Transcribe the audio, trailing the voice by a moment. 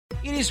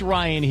It is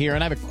Ryan here,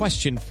 and I have a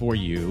question for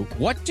you.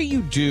 What do you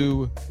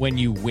do when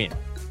you win?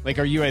 Like,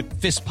 are you a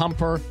fist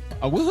pumper,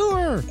 a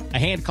woohooer, a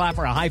hand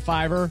clapper, a high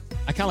fiver?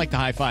 I kind of like the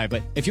high five,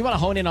 but if you want to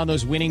hone in on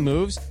those winning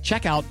moves,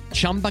 check out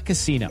Chumba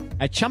Casino.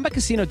 At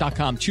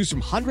ChumbaCasino.com, choose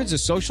from hundreds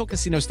of social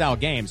casino-style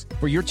games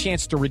for your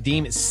chance to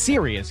redeem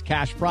serious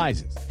cash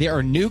prizes. There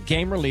are new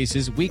game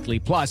releases weekly,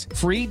 plus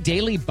free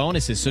daily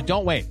bonuses. So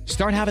don't wait.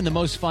 Start having the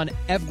most fun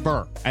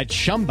ever at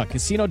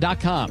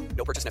ChumbaCasino.com.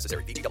 No purchase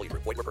necessary. VGW.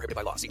 Void where prohibited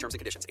by law. See terms and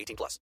conditions.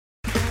 18+.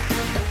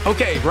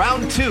 Okay,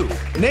 round two.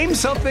 Name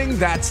something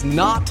that's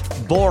not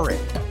boring.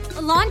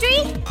 A laundry?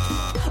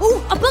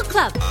 Ooh, a book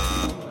club.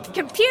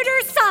 Computer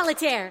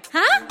solitaire,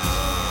 huh?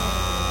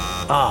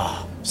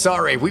 Ah,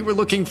 sorry, we were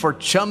looking for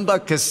Chumba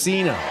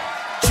Casino.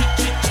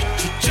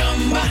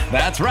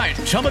 That's right,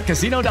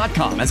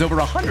 ChumbaCasino.com has over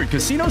 100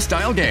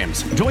 casino-style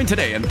games. Join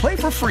today and play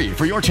for free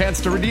for your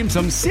chance to redeem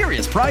some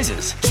serious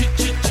prizes.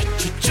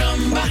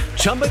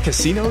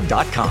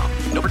 ChumbaCasino.com.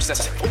 No purchase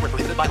necessary. Void where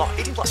prohibited by law.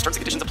 18+. Terms and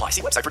conditions apply.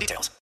 See website for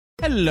details.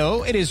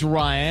 Hello, it is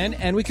Ryan,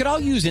 and we could all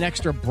use an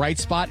extra bright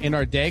spot in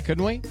our day,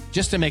 couldn't we?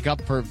 Just to make up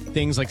for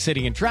things like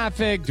sitting in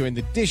traffic, doing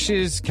the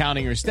dishes,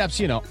 counting your steps,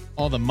 you know,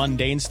 all the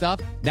mundane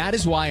stuff. That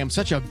is why I'm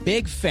such a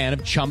big fan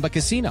of Chumba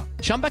Casino.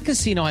 Chumba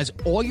Casino has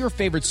all your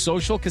favorite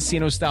social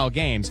casino-style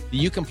games that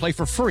you can play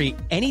for free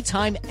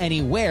anytime,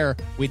 anywhere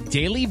with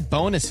daily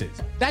bonuses.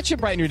 That should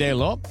brighten your day a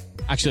little.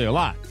 Actually, a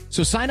lot.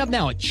 So sign up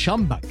now at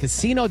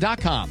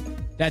ChumbaCasino.com.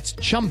 That's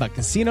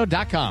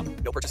ChumbaCasino.com.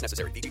 No purchase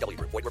necessary. VGW.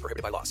 Void where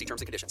prohibited by law. See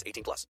terms and conditions.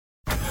 18+.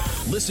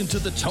 Listen to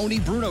The Tony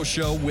Bruno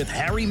Show with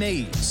Harry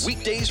Mays.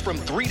 Weekdays from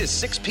 3 to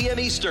 6 p.m.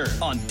 Eastern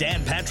on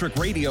Dan Patrick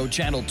Radio,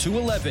 Channel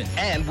 211,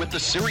 and with the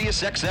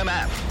SiriusXM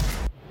app.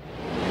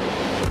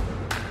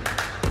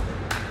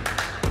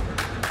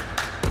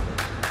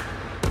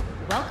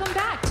 Welcome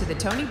back to The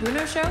Tony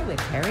Bruno Show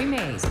with Harry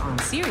Mays on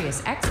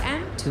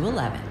SiriusXM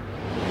 211.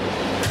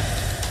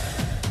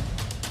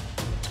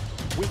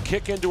 We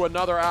kick into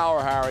another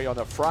hour, Harry, on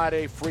a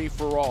Friday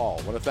free-for-all.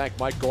 I want to thank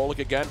Mike Golic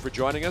again for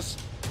joining us.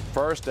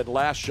 First and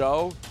last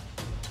show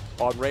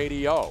on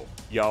radio.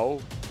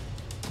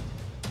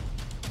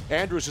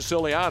 Andrew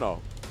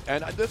Siciliano.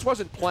 And this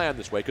wasn't planned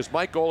this way because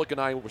Mike Golic and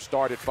I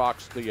started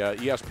Fox, the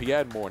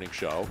ESPN morning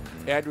show.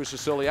 Andrew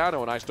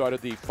Siciliano and I started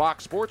the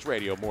Fox Sports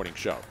Radio morning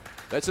show.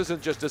 This is a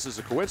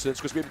coincidence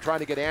because we've been trying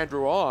to get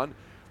Andrew on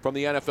from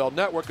the NFL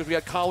Network because we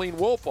had Colleen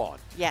Wolfe on.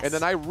 Yes. And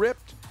then I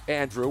ripped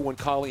Andrew when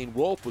Colleen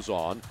Wolfe was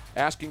on,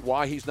 asking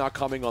why he's not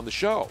coming on the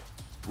show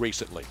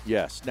recently.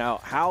 Yes. Now,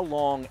 how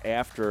long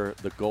after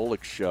the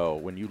Golic show,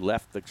 when you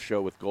left the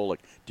show with Golic,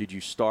 did you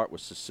start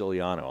with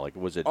Siciliano? Like,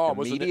 was it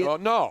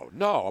immediate?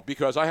 No,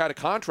 because I had a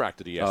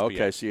contract at ESPN. Oh,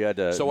 okay, so you had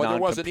to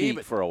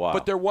non-compete for a while.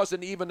 But there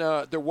wasn't even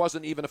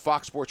a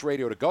Fox Sports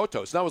Radio to go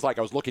to. So that was like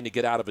I was looking to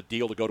get out of a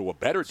deal to go to a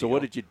better deal. So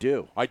what did you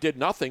do? I did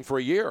nothing for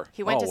a year.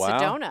 He went to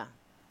Sedona.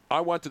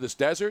 I went to this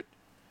desert.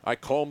 I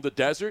combed the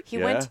desert. He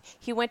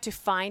went to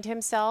find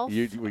himself.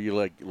 Were you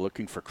like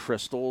looking for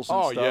crystals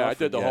and stuff? Oh, yeah, I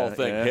did the whole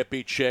thing. Yeah.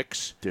 Hippie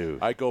chicks.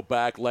 Dude. I go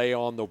back, lay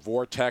on the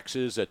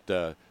vortexes at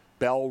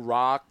Bell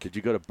Rock. Did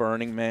you go to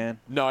Burning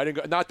Man? No, I didn't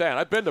go. Not that.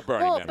 I've been to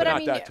Burning Man, but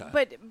not that time.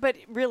 But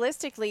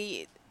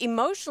realistically,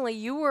 emotionally,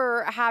 you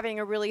were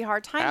having a really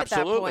hard time at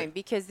that point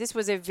because this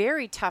was a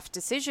very tough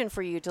decision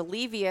for you to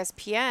leave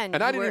ESPN.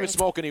 And I didn't even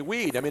smoke any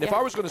weed. I mean, if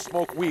I was going to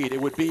smoke weed, it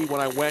would be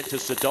when I went to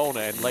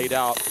Sedona and laid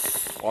out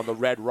on the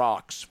red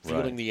rocks,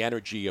 feeling the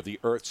energy of the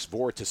Earth's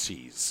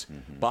vortices,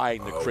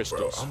 buying the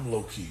crystals. Bro, I'm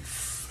low-key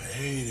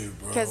faded,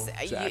 bro. Because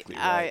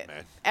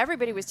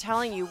everybody was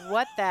telling you,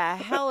 what the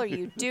hell are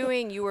you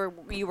doing? You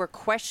were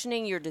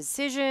questioning your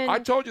decision. I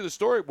told you the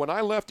story. When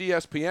I left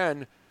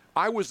ESPN,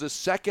 I was the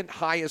second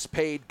highest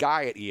paid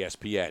guy at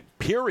ESPN,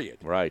 period.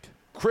 Right.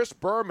 Chris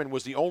Berman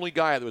was the only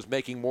guy that was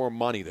making more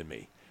money than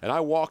me. And I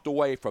walked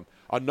away from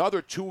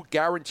another 2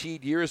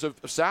 guaranteed years of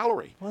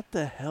salary. What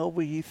the hell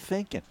were you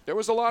thinking? There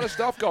was a lot of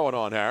stuff going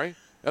on, Harry.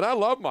 And I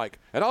love Mike.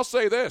 And I'll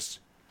say this,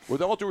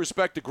 with all due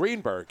respect to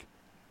Greenberg,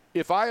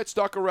 if I had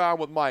stuck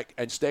around with Mike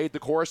and stayed the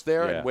course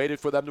there and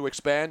waited for them to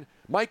expand,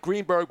 Mike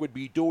Greenberg would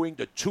be doing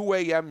the 2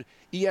 a.m.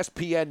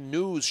 ESPN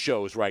news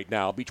shows right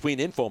now between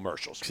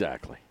infomercials.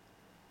 Exactly.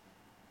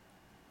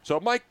 So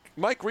Mike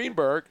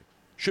Greenberg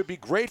should be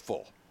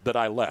grateful that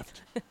I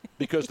left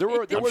because there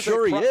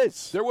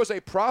was a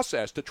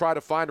process to try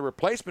to find a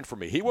replacement for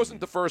me. He wasn't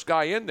the first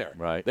guy in there.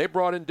 Right. They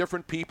brought in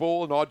different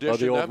people and auditioned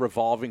the old them.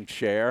 revolving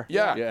chair.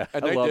 Yeah.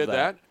 And they did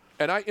that.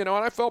 And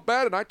I felt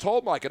bad, and I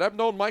told Mike, and I've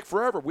known Mike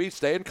forever. We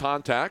stay in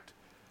contact,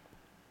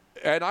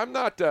 and I'm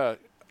not,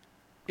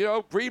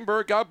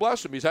 Greenberg, God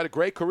bless him. He's had a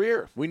great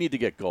career. We need to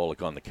get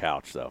Golic on the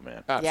couch, though,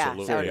 man.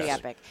 Absolutely. Yeah, that would be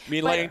epic. You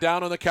mean laying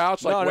down on the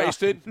couch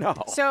wasted? No.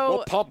 So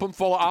we'll pump him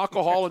full of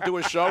alcohol and do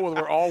a show when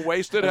we're all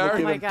wasted,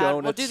 Harry. Oh, my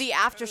God. We'll do the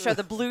after show,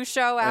 the blue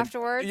show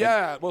afterwards.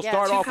 Yeah, we'll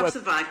start off with 2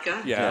 cups of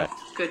vodka. Yeah.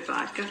 Good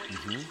vodka.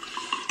 Mm-hmm.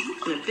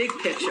 And a big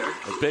pitcher.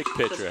 A big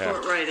pitcher, Just pour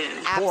it right in.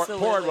 Absolutely.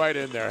 Pour it right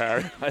in there,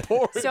 Harry.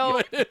 Pour it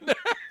right in there.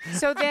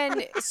 So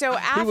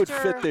after he would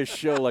fit this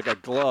show like a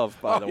glove,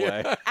 by the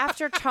way.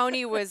 After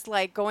Tony was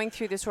like going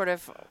through this sort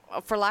of,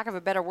 for lack of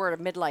a better word,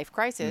 a midlife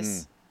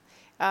crisis.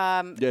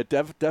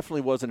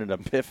 Definitely wasn't an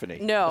epiphany.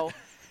 No.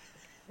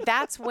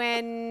 That's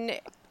when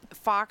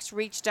Fox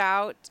reached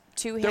out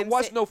to him. There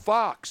was no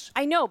Fox.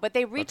 I know, but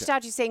they reached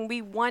out to you saying,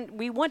 we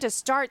want to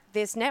start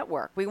this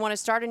network. We want to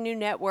start a new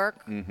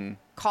network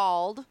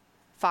called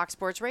Fox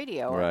Sports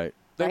Radio. Right.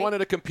 They wanted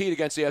to compete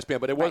against ESPN,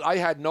 but it was I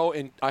had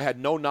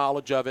no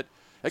knowledge of it.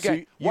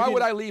 Again, why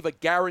would I leave a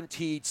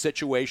guaranteed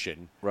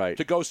situation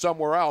to go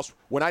somewhere else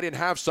when I didn't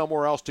have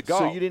somewhere else to go?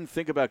 So you didn't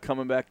think about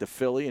coming back to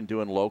Philly and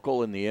doing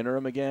local in the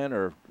interim again,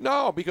 or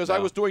no? Because I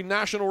was doing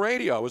national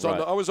radio. I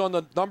was on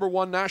the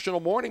 #1 national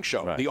morning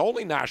show, the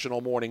only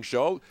national morning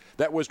show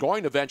that was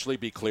going to eventually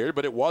be cleared,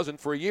 but it wasn't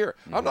for a year.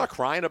 I'm not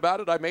crying about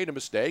it. I made a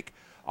mistake.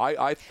 I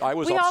was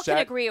upset. We all can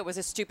agree it was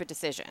a stupid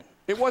decision.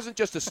 It wasn't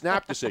just a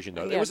snap decision,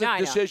 though. It was a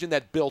decision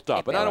that built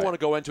up, and I don't want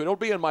to go into it. It'll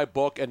be in my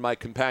book and my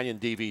companion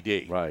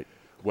DVD. Right.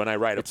 When I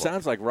write a book. It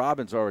sounds like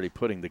Robin's already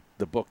putting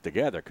the book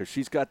together because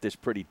she's got this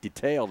pretty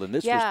detailed, and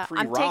this was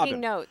pre-Robin. I'm taking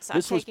notes.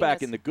 This was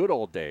back in the good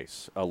old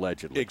days,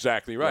 allegedly.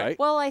 Exactly right.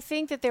 Well, I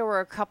think that there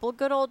were a couple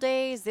good old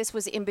days. This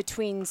was in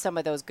between some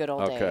of those good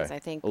old days, I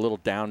think. A little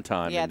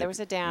downtime. Yeah, there was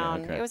a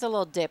down. It was a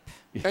little dip.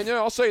 And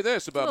I'll say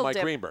this about Mike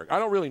dip. Greenberg. I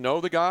don't really know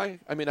the guy.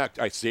 I mean,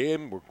 I see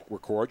him. We're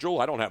cordial.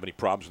 I don't have any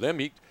problems with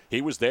him.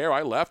 He was there.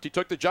 I left. He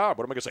took the job.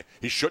 What am I going to say?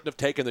 He shouldn't have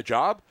taken the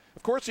job?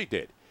 Of course he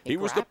did. He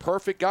was the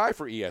perfect guy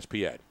for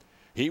ESPN.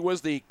 He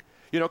was the...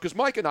 because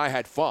Mike and I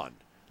had fun,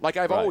 like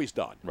I've always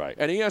done. Right.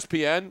 And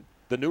ESPN,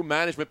 the new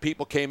management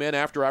people came in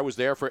after I was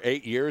there for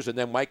 8 years, and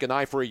then Mike and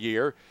I for a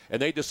year, and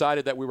they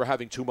decided that we were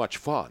having too much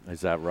fun.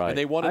 Is that right? And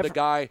they wanted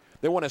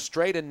they want a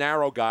straight and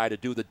narrow guy to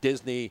do the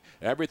Disney.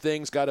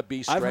 Everything's got to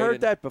be straight. I've heard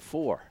that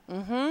before.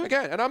 Mm-hmm.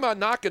 Again, and I'm not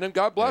knocking him.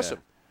 God bless him.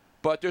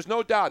 But there's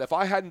no doubt, if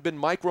I hadn't been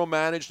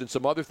micromanaged and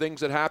some other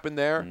things that happened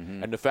there,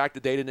 and the fact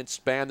that they didn't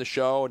expand the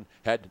show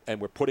and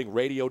were putting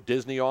Radio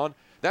Disney on,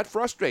 that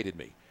frustrated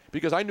me.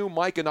 Because I knew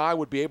Mike and I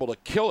would be able to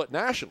kill it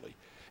nationally.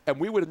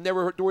 And there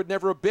would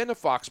never have been a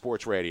Fox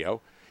Sports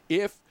Radio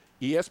if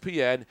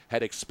ESPN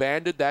had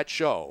expanded that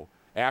show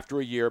after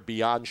a year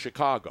beyond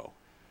Chicago.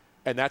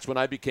 And that's when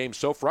I became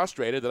so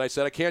frustrated that I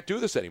said, I can't do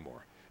this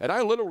anymore. And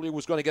I literally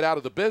was going to get out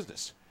of the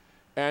business.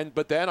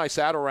 But then I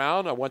sat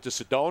around. I went to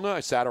Sedona. I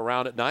sat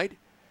around at night.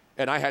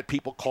 And I had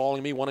people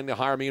calling me, wanting to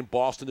hire me in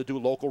Boston to do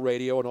local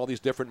radio and all these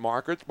different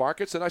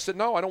markets. And I said,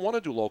 no, I don't want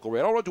to do local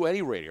radio. I don't want to do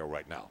any radio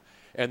right now.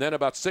 And then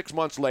about 6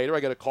 months later, I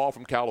got a call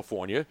from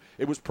California.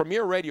 It was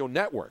Premier Radio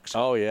Networks.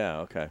 Oh, yeah,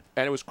 okay.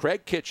 And it was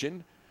Craig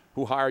Kitchen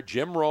who hired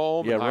Jim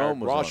Rome and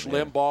hired Rush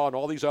Limbaugh and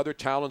all these other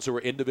talents who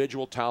were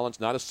individual talents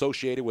not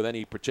associated with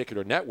any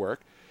particular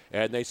network.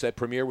 And they said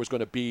Premier was going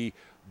to be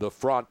the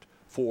front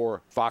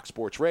for Fox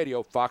Sports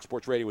Radio. Fox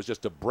Sports Radio was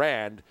just a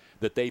brand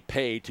that they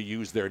paid to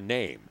use their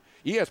name.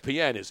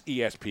 ESPN is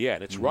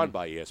ESPN. It's run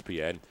by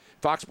ESPN.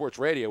 Fox Sports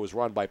Radio was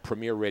run by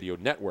Premier Radio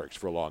Networks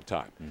for a long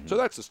time. So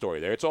that's the story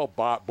there. It's all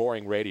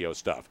boring radio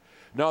stuff.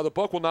 No, the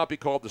book will not be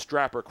called The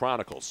Strapper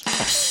Chronicles,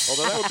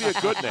 although that would be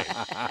a good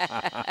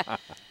name.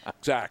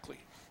 Exactly.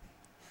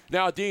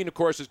 Now, Dean, of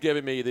course, is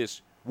giving me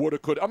this woulda,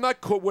 coulda. I'm not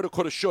woulda,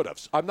 coulda, shoulda.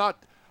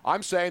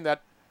 I'm saying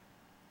that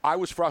I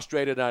was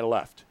frustrated and I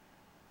left.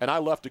 And I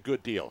left a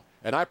good deal.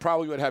 And I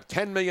probably would have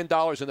 $10 million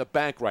in the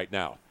bank right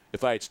now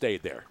if I had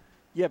stayed there.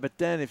 Yeah, but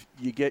then if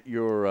you get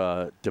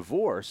your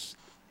divorce,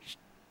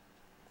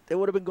 they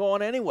would have been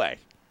going anyway.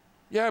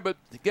 Yeah, but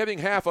giving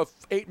half of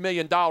 $8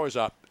 million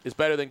up is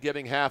better than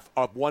giving half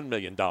of $1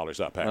 million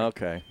up, Harry.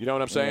 Okay. You know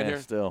what I'm saying here?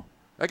 Still.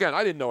 Again,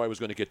 I didn't know I was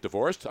going to get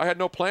divorced. I had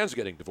no plans of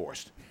getting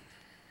divorced.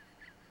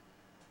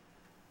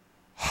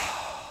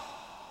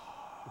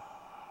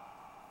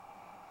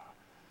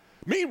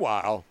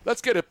 Meanwhile,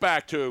 let's get it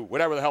back to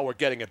whatever the hell we're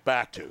getting it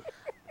back to.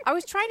 I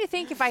was trying to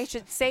think if I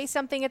should say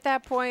something at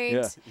that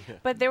point,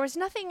 but there was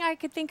nothing I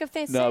could think of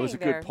saying there. No, it was a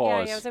good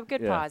pause. Yeah, it was a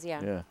good pause,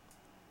 yeah.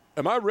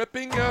 Am I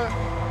ripping?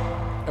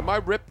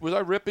 Was I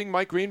ripping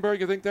Mike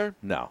Greenberg, you think, there?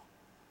 No.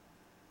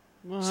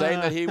 Saying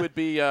that he would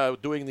be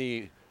doing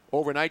the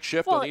overnight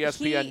shift on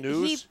ESPN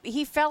News?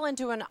 He fell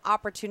into an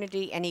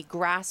opportunity and he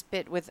grasped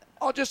it with...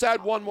 I'll just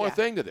add one more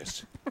thing to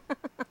this.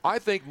 I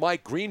think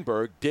Mike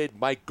Greenberg did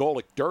Mike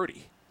Golic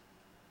dirty.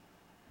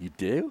 You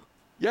do?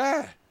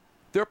 Yeah.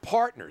 They're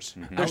partners.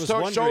 I was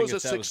wondering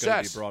if that was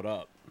going to be brought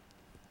up.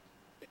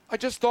 I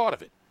just thought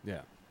of it.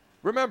 Yeah.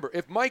 Remember,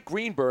 if Mike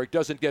Greenberg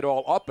doesn't get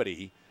all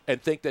uppity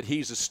and think that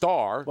he's a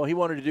star... Well, he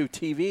wanted to do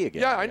TV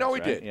again. Yeah, I know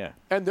he right? did. Yeah.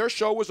 And their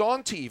show was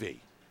on TV.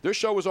 Their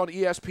show was on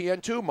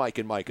ESPN too, Mike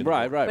and Mike.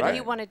 Right. But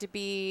he wanted to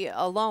be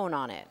alone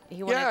on it.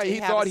 He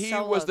thought he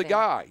was the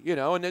guy, you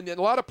know, and then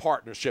a lot of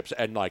partnerships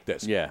end like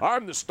this. Yeah.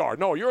 I'm the star.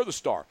 No, you're the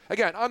star.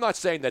 Again, I'm not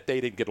saying that they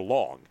didn't get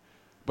along,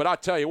 but I'll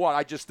tell you what,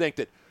 I just think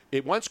that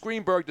once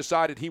Greenberg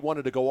decided he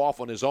wanted to go off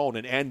on his own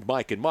and end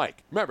Mike and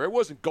Mike. Remember, it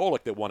wasn't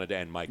Golic that wanted to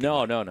end Mike and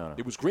Mike. No.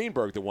 It was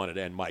Greenberg that wanted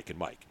to end Mike and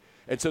Mike.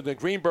 And so then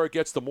Greenberg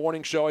gets the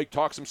morning show. He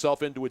talks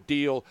himself into a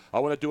deal. I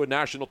want to do a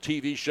national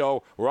TV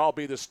show where I'll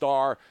be the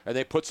star. And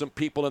they put some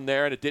people in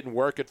there, and it didn't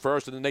work at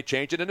first, and then they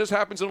changed it. And this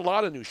happens in a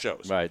lot of new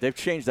shows. Right. They've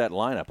changed that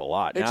lineup a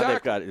lot. Exactly. Now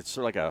they've got, it's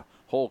sort of like a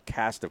whole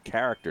cast of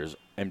characters,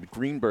 and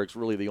Greenberg's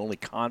really the only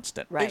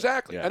constant. Right.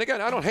 Exactly. Yeah. And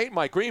again, I don't hate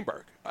Mike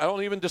Greenberg. I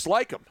don't even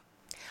dislike him.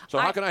 So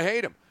how can I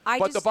hate him?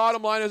 But the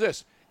bottom line is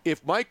this.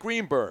 If Mike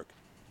Greenberg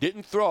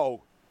didn't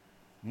throw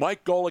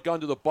Mike Golic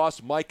under the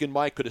bus, Mike and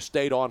Mike could have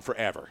stayed on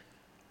forever.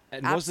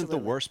 And wasn't the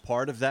worst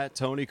part of that,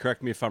 Tony,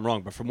 correct me if I'm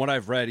wrong, but from what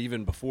I've read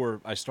even before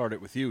I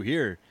started with you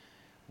here,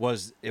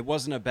 it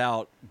wasn't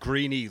about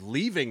Greeny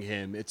leaving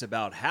him, it's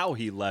about how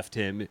he left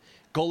him.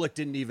 Golic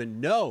didn't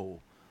even know.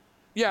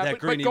 Yeah, that but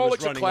Greeny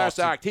Golic's was a class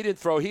running off act. He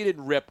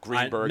didn't rip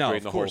Greenberg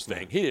during the whole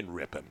thing. Not. He didn't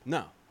rip him.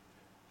 No.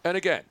 And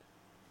again,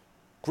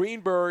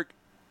 Greenberg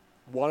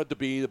wanted to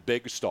be the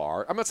big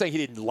star. I'm not saying he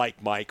didn't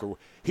like Mike, or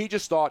he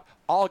just thought,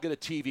 I'll get a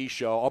TV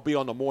show. I'll be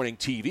on the morning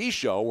TV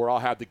show where I'll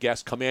have the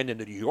guests come in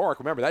into New York.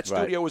 Remember, that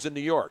studio was in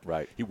New York.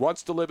 Right. He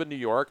wants to live in New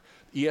York.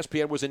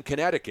 ESPN was in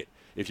Connecticut.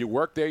 If you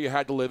worked there, you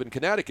had to live in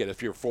Connecticut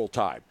if you're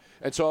full-time.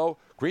 And so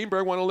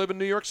Greenberg wanted to live in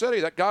New York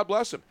City. That God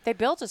bless him. They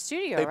built a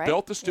studio, They right?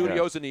 built the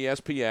studios in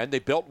ESPN. They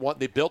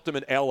built them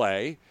in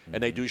L.A.,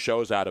 and they do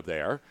shows out of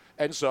there.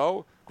 And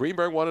so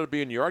Greenberg wanted to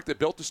be in New York. They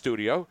built the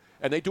studio,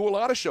 and they do a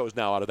lot of shows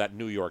now out of that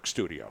New York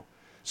studio.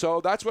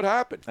 So that's what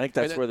happened. I think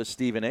that's where the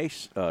Stephen A.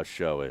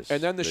 Show is.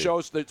 And then the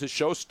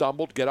show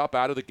stumbled, get up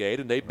out of the gate,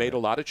 and they've made a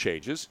lot of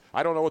changes.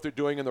 I don't know what they're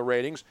doing in the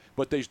ratings,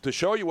 but to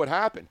show you what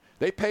happened,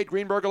 they paid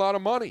Greenberg a lot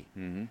of money.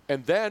 Mm-hmm.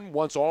 And then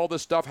once all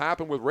this stuff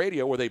happened with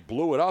radio where they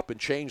blew it up and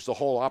changed the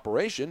whole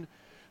operation,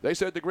 they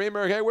said to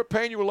Greenberg, hey, we're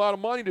paying you a lot of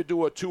money to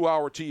do a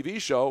 2-hour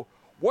TV show.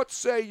 What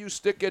say you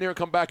stick in here and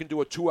come back and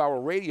do a 2-hour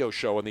radio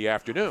show in the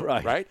afternoon,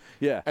 right?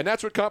 Yeah. And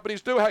that's what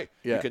companies do. Hey,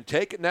 you can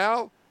take it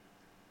now,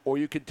 or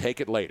you can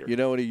take it later. You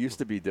know what he used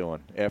to be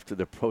doing after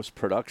the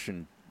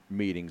post-production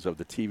meetings of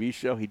the TV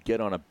show? He'd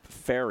get on a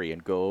ferry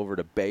and go over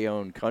to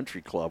Bayonne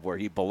Country Club where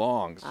he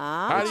belongs.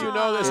 How do you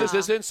know this? Is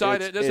this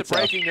inside? This is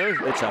breaking news.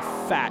 It's a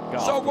fat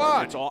golf So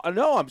course. what?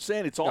 No, I'm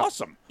saying it's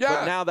awesome. Yeah.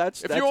 But now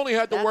that's if you only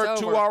had to work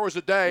 2 hours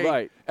a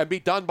day and be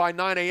done by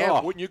 9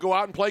 a.m., wouldn't you go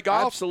out and play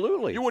golf?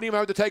 Absolutely. You wouldn't even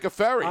have to take a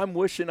ferry. I'm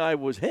wishing I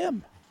was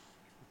him.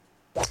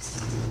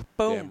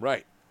 Boom. Damn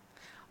right.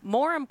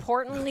 More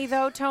importantly,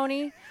 though,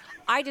 Tony,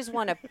 I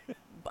want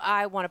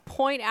to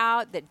point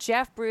out that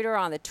Jeff Bruder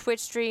on the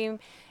Twitch stream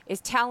is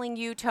telling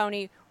you,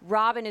 Tony,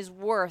 Robin is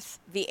worth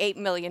the $8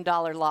 million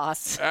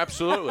loss.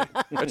 Absolutely.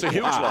 That's a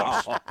huge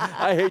loss.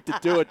 I hate to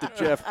do it to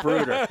Jeff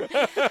Bruder.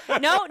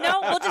 No,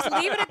 we'll just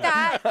leave it at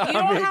that. You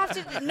don't have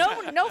to.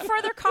 No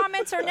further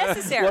comments are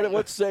necessary.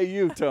 What say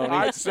you, Tony?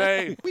 I'd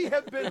say we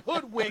have been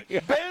hoodwinked,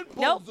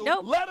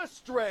 bamboozled, led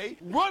astray,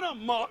 run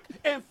amok,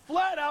 and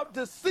flat out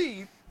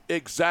deceived.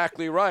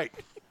 Exactly right.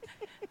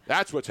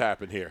 That's what's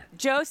happened here.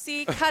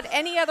 Josie, cut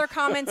any other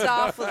comments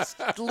off. Let's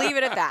leave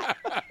it at that.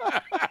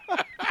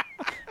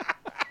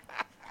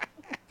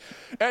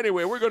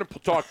 Anyway, we're going to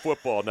talk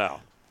football now.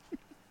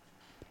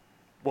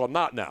 Well,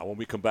 not now, when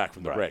we come back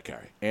from the break,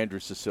 Harry. Andrew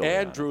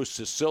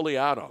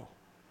Siciliano.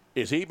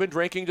 Has he been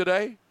drinking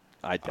today?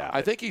 I doubt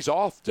I think he's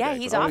off today. Yeah,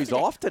 he's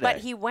off today. But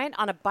he went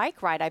on a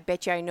bike ride. I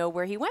bet you I know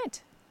where he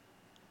went.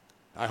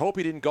 I hope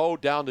he didn't go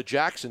down to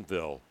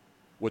Jacksonville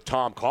with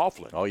Tom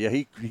Coughlin. Oh, yeah,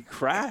 he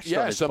crashed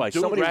on his some bike.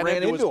 dude Somebody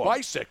ran into his him.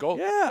 bicycle.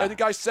 Yeah. And the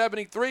guy's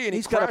 73, and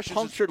he's he got crashes. a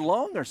punctured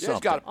lung or something.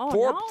 He's got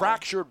four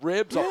fractured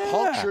ribs, a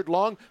punctured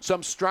lung.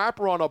 Some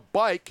strapper on a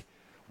bike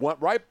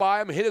went right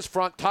by him, hit his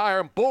front tire,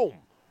 and boom,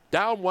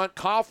 down went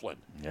Coughlin.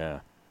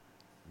 Yeah.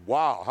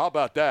 Wow, how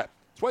about that?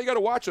 That's why you got to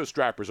watch those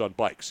strappers on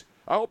bikes.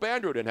 I hope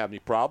Andrew didn't have any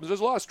problems.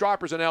 There's a lot of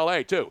strappers in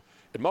L.A., too.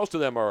 And most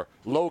of them are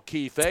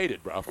low-key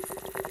faded, bro.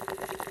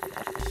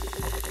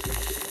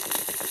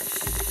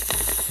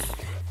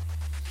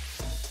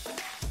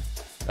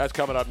 That's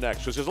coming up next.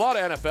 Because there's a lot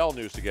of NFL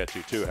news to get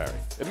to, too, Harry.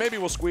 And maybe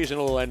we'll squeeze in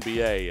a little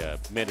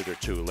NBA minute or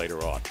two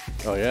later on.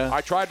 Oh, yeah?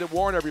 I tried to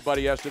warn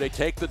everybody yesterday,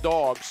 take the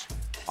dogs.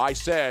 I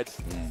said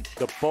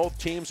that both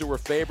teams who were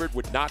favored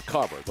would not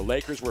cover. The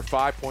Lakers were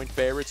 5-point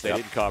favorites. They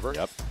didn't cover.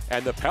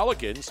 And the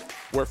Pelicans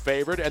were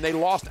favored, and they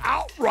lost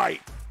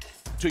outright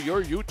to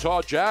your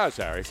Utah Jazz,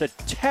 Harry. It's a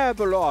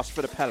terrible loss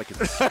for the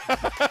Pelicans.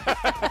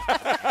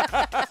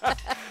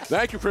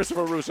 Thank you,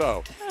 Christopher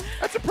Rousseau.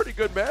 That's a pretty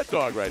good Mad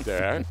Dog right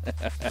there.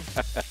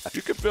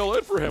 You can fill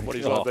in for him when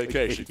he's on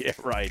vacation. Yeah,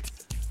 right.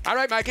 All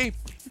right, Mikey.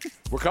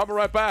 We're coming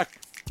right back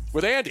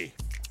with Andy,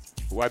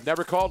 who I've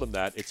never called him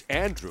that. It's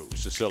Andrew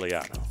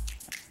Siciliano.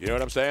 You know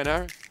what I'm saying,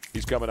 Harry?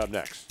 He's coming up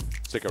next.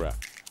 Stick around.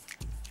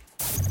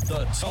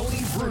 The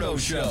Tony Bruno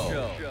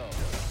Show.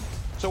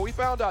 So we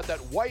found out that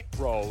white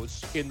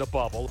bros in the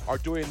bubble are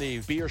doing the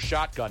beer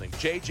shotgunning.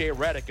 J.J.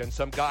 Redick and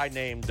some guy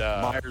named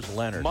Myers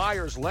Leonard.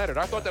 Myers Leonard.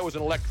 I thought that was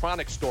an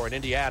electronics store in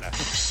Indiana.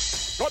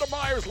 Go to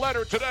Myers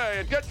Leonard today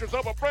and get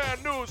yourself a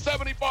brand new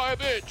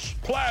 75-inch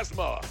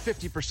plasma.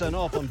 50%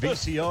 off on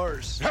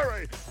VCRs.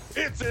 Harry,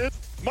 it's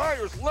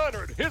Myers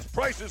Leonard. His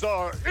prices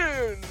are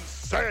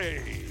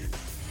insane.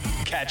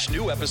 Catch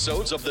new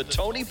episodes of The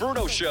Tony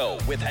Bruno Show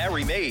with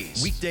Harry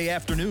Mays. Weekday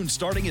afternoon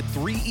starting at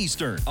 3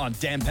 Eastern on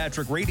Dan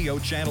Patrick Radio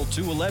Channel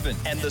 211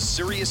 and the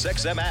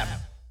SiriusXM app.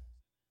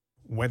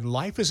 When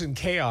life is in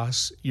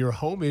chaos, your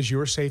home is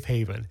your safe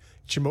haven.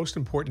 It's your most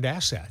important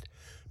asset.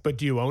 But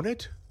do you own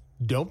it?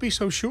 Don't be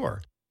so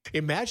sure.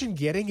 Imagine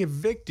getting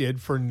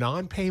evicted for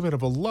non-payment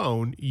of a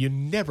loan you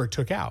never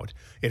took out.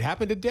 It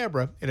happened to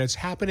Deborah, and it's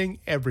happening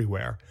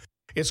everywhere.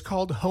 It's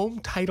called home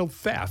title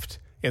theft,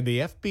 and the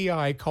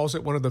FBI calls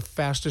it one of the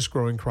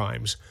fastest-growing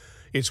crimes.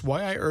 It's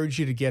why I urge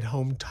you to get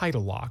Home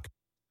Title Lock.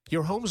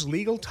 Your home's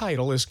legal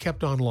title is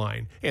kept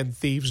online, and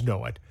thieves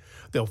know it.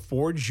 They'll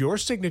forge your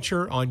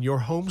signature on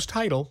your home's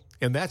title,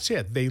 and that's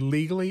it. They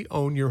legally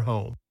own your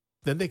home.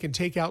 Then they can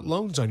take out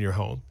loans on your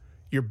home.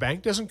 Your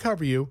bank doesn't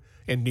cover you,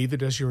 and neither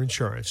does your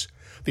insurance.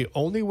 The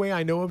only way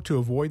I know of to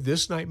avoid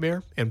this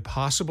nightmare and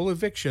possible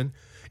eviction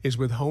is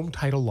with Home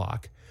Title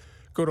Lock.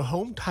 Go to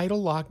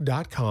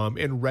HomeTitleLock.com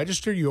and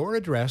register your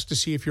address to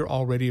see if you're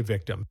already a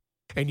victim.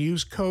 And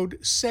use code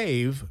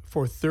SAVE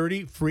for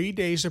 30 free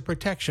days of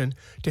protection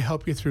to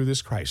help you through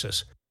this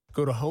crisis.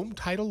 Go to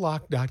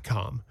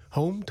HomeTitleLock.com.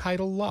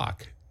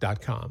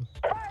 HomeTitleLock.com.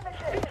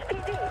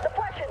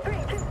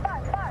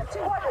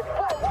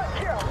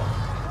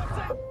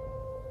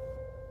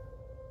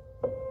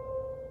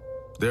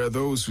 There are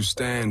those who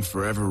stand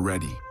forever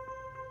ready.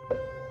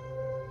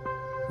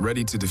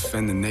 Ready to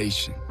defend the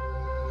nation.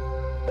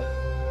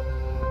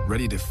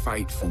 Ready to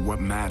fight for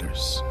what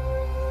matters.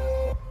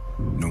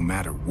 No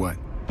matter what.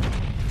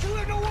 Do you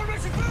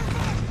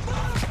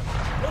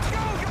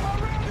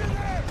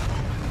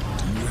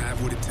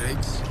have what it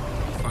takes?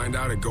 Find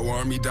out at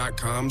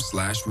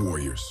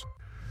GoArmy.com/warriors.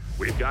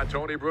 We've got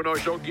Tony Bruno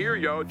Show gear,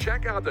 yo.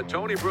 Check out the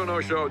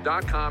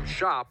TonyBrunoShow.com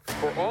shop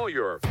for all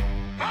your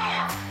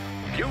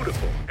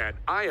beautiful and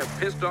I am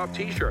pissed off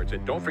t-shirts.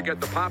 And don't forget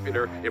the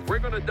popular, if we're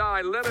going to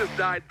die, let us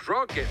die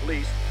drunk at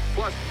least,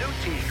 plus new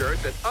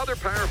t-shirts and other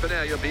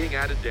paraphernalia being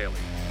added daily.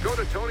 Go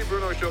to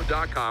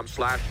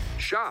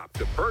TonyBrunoShow.com/shop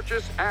to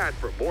purchase and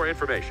for more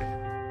information.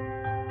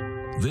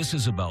 This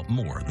is about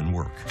more than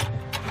work.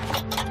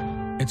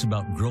 It's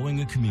about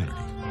growing a community.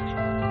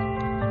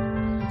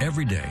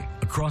 Every day,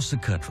 across the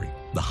country,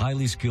 the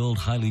highly skilled,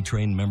 highly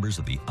trained members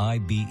of the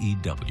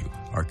IBEW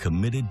are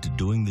committed to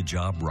doing the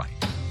job right,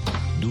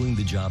 doing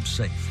the job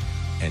safe,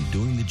 and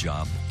doing the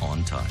job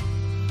on time.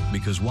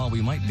 Because while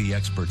we might be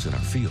experts in our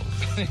field,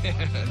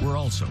 we're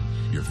also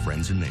your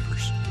friends and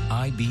neighbors.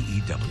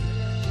 IBEW,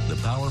 the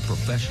power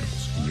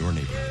professionals in your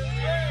neighborhood.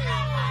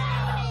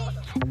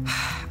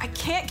 I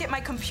can't get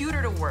my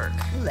computer to work.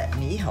 Let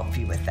me help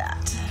you with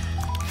that.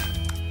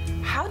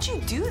 How'd you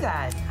do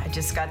that? I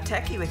just got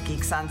techie with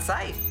Geeks on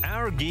Site.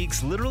 Our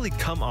geeks literally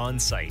come on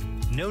site.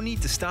 No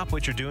need to stop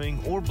what you're doing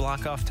or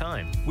block off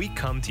time. We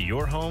come to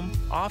your home,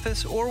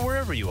 office, or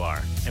wherever you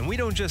are. And we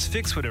don't just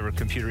fix whatever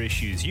computer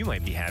issues you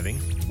might be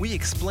having. We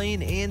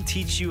explain and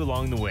teach you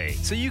along the way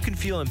so you can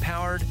feel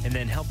empowered and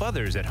then help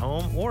others at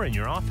home or in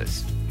your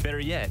office. Better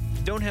yet,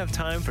 don't have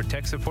time for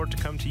tech support to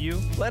come to you?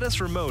 Let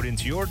us remote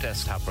into your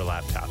desktop or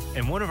laptop,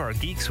 and one of our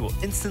geeks will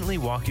instantly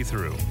walk you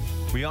through.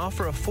 We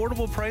offer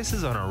affordable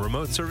prices on our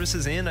remote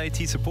services and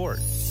IT support.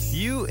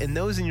 You and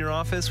those in your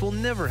office will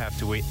never have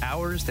to wait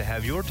hours to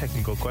have your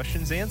technical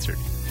questions answered.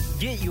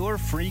 Get your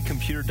free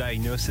computer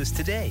diagnosis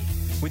today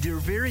with your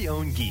very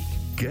own geek.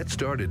 Get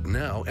started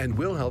now and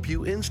we'll help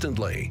you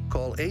instantly.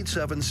 Call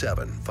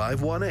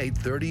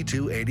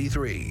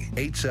 877-518-3283.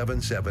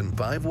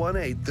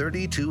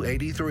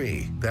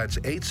 877-518-3283. That's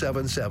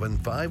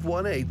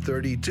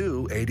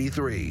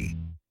 877-518-3283.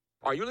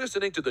 Are you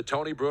listening to the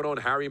Tony Bruno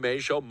and Harry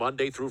Mays Show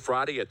Monday through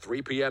Friday at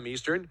 3 p.m.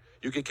 Eastern?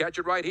 You can catch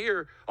it right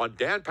here on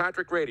Dan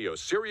Patrick Radio,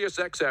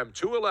 SiriusXM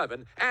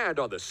 211, and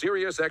on the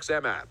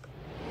SiriusXM app.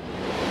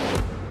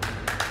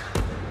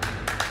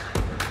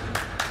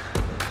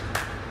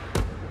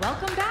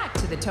 Welcome back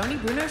to the Tony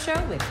Bruno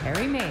Show with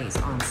Harry Mays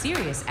on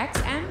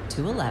SiriusXM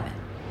 211.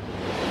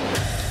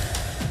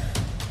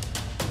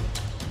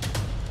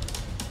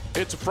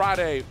 It's a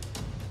Friday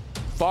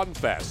fun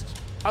fest.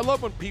 I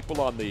love when people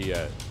on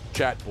the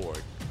chat board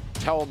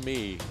tell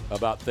me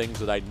about things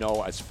that I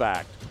know as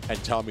fact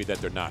and tell me that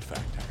they're not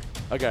fact, Harry.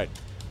 Okay,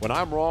 when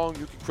I'm wrong,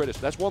 you can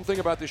criticize. That's one thing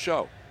about this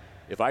show.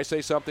 If I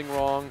say something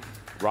wrong,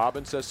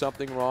 Robin says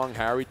something wrong,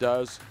 Harry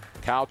does,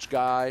 Couch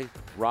Guy,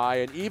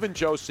 Ryan, even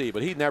Joe C.,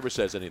 but he never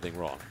says anything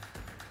wrong.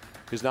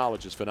 His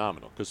knowledge is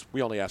phenomenal because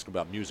we only ask him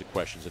about music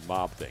questions and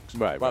mob things.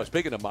 Right. Well,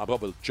 speaking of mob,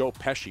 with Joe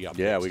Pesci update.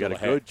 Yeah, we got a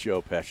good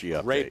Joe Pesci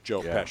update. Great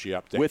Joe Pesci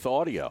update. With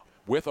audio.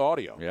 With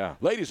audio. Yeah.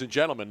 Ladies and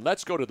gentlemen,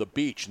 let's go to the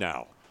beach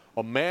now.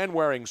 A man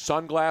wearing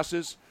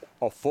sunglasses,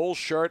 a full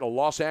shirt, a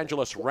Los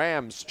Angeles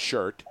Rams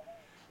shirt,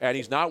 and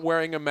he's not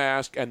wearing a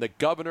mask, and the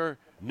Governor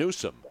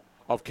Newsom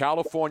of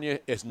California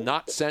is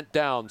not sent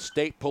down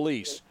state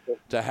police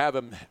to have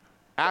him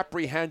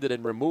apprehended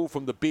and removed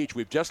from the beach.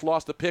 We've just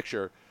lost a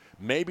picture.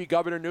 Maybe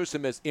Governor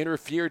Newsom has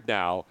interfered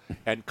now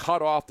and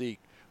cut off the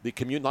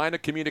line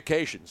of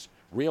communications,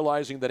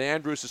 realizing that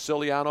Andrew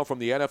Siciliano from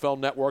the NFL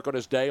Network on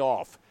his day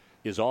off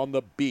is on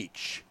the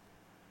beach.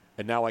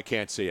 and now I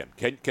can't see him.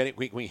 Can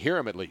we hear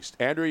him at least?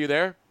 Andrew, are you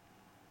there?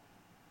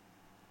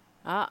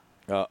 Uh-oh.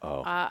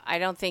 I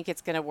don't think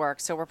it's going to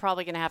work, so we're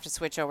probably going to have to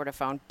switch over to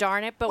phone.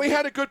 Darn it! But we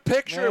had a good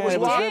picture. It was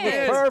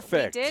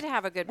perfect. We did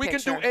have a good we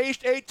picture. We can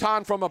do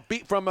Eitan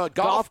from a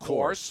golf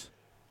course,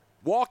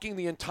 walking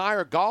the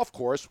entire golf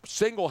course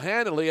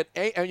single-handedly,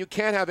 and you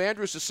can't have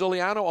Andrew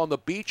Siciliano on the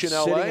beach in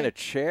L.A.? Sitting in a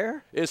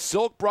chair? Is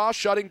Silk Bra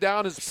shutting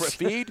down his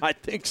feed? I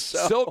think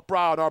so. Silk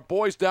Bra and our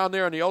boys down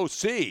there in the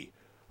OC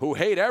who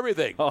hate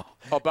everything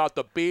about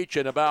the beach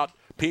and about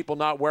people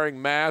not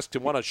wearing masks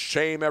and want to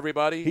shame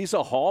everybody. He's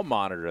a hall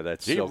monitor.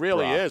 He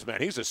really is,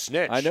 man. He's a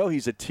snitch. I know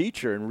he's a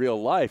teacher in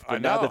real life,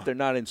 but now that they're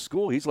not in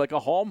school, he's like a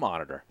hall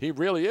monitor. He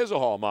really is a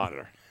hall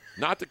monitor.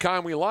 Not the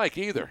kind we like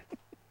either.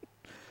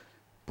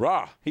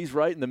 Brah. He's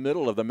right in the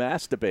middle of the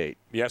mask debate.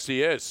 Yes,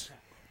 he is.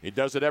 He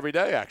does it every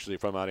day, actually,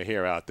 from out of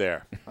here out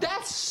there.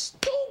 That's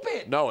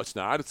stupid. No, it's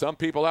not. Some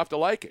people have to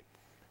like it.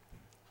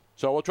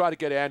 So we'll try to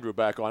get Andrew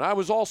back on. I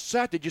was all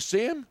set. Did you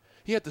see him?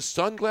 He had the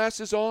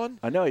sunglasses on.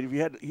 I know.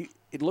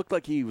 It looked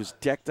like he was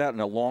decked out in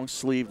a long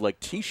sleeve like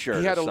T-shirt.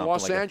 He had a or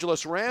Los like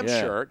Angeles Rams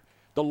shirt,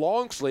 the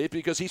long sleeve,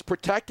 because he's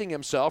protecting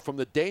himself from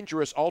the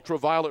dangerous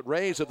ultraviolet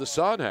rays of the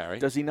sun, Harry.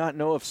 Does he not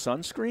know of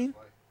sunscreen?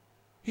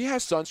 He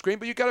has sunscreen,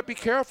 but you got to be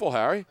careful,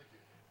 Harry.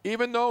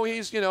 Even though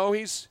he's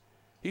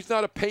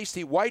not a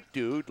pasty white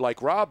dude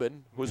like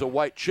Robin, who's a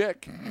white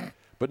chick.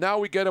 But now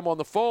we get him on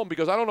the phone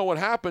because I don't know what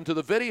happened to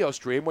the video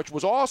stream, which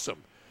was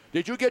awesome.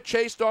 Did you get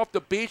chased off the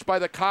beach by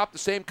the cop, the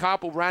same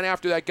cop who ran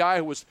after that guy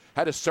who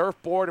had a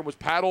surfboard and was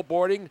paddle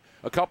boarding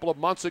a couple of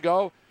months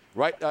ago,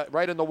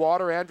 right in the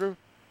water, Andrew?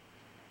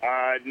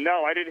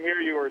 No, I didn't hear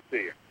you or see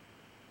you.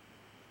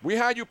 We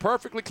had you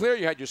perfectly clear.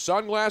 You had your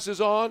sunglasses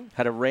on.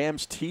 Had a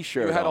Rams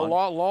T-shirt on. You had a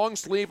long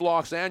sleeve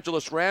Los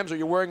Angeles Rams. Are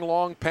you wearing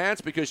long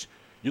pants? Because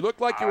you look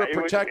like you were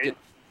protected.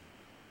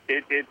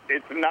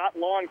 It's not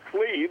long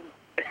sleeves.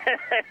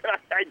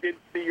 I didn't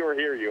see you or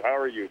hear you. How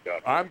are you,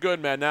 Doug? I'm good,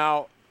 man.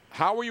 Now,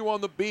 how are you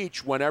on the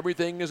beach when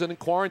everything is in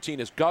quarantine?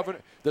 Does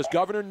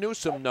Governor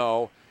Newsom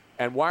know?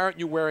 And why aren't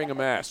you wearing a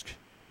mask?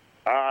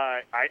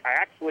 I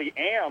actually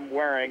am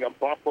wearing a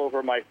buff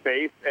over my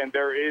face, and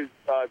there's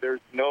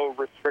no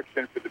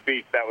restriction for the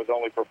beach. That was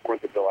only for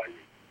 4th of July.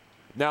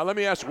 Now, let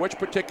me ask, which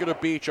particular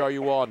beach are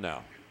you on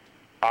now?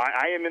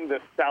 I am in the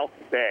South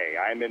Bay.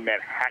 I'm in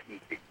Manhattan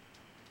Beach.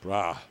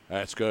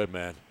 That's good,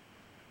 man.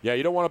 Yeah,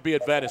 you don't want to be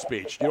at Venice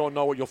Beach. You don't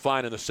know what you'll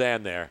find in the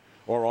sand there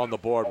or on the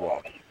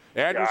boardwalk.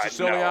 Andrew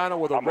Siciliano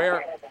with a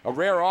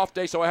rare off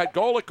day. So I had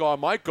Golic on,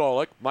 Mike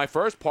Golic, my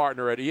first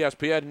partner at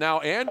ESPN,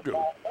 now Andrew.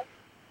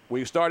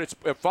 We started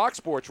at Fox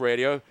Sports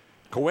Radio.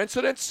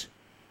 Coincidence?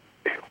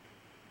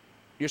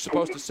 You're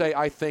supposed to say,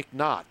 I think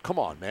not. Come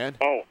on, man.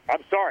 Oh,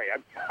 I'm sorry.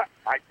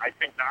 I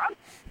think not.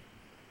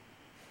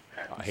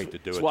 I hate to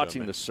do He's it.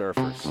 watching the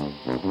surfers.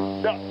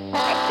 No,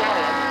 I'm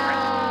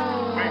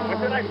sorry. Wait, what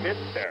did I miss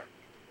there?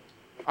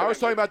 I was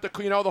talking about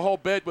the whole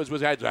bit was we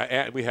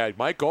had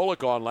Mike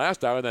Golic on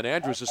last hour and then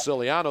Andrew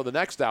Siciliano the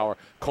next hour.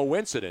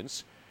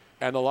 Coincidence,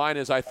 and the line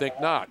is I think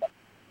not.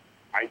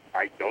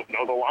 I don't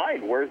know the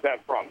line. Where's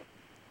that from?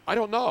 I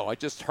don't know. I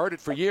just heard it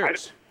for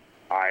years.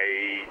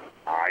 I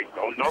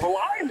don't know the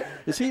line.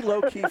 Is he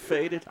low key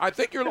faded? I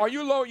think are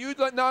you low? You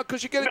no,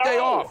 because you get a day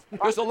off.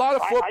 There's a lot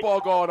of football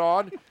going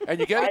on, and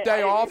you get a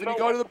day off and you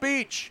go to the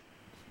beach.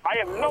 I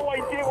have no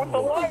idea what the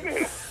line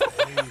is.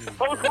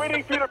 I was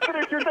waiting for you to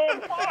finish your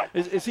damn thought.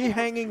 Is he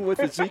hanging with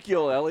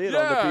Ezekiel Elliott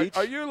on the beach?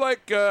 Are you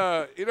like,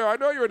 I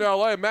know you're in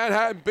L.A.,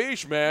 Manhattan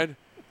Beach, man.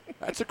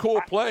 That's a cool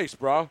place,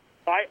 bro.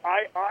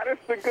 I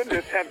honest to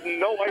goodness, have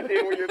no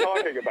idea what you're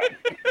talking about.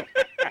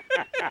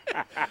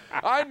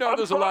 I know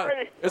there's a lot.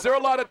 Is there a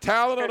lot of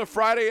talent on a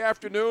Friday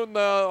afternoon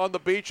on the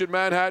beach in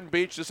Manhattan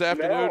Beach this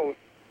afternoon? No,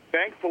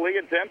 thankfully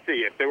it's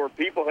empty. If there were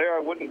people here,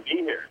 I wouldn't be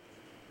here.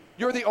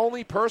 You're the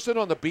only person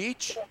on the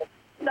beach?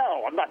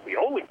 No, I'm not the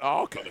only person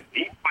on the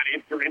beach, but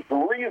it's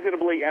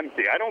reasonably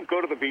empty. I don't go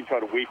to the beach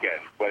on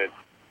weekends when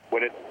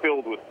it's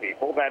filled with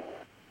people. That's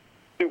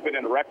stupid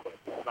and reckless.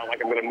 It's not like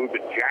I'm going to move to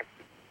Jackson.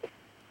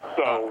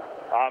 So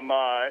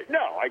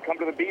I come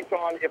to the beach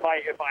on if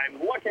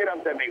I'm lucky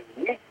enough to have a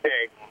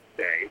weekday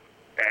day,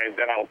 and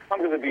then I'll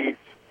come to the beach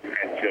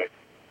and just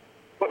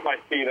put my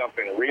feet up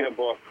and read a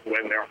book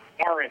when there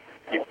aren't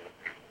people.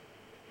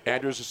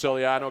 Andrew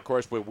Siciliano, of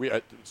course,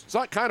 it's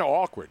not kind of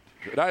awkward.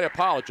 And I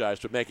apologize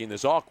for making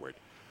this awkward.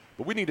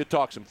 But we need to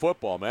talk some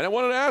football, man. I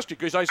wanted to ask you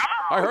because I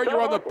heard you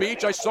were on the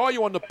beach. I saw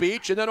you on the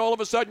beach, and then all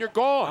of a sudden you're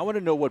gone. I want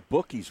to know what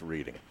book he's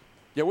reading.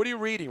 Yeah, what are you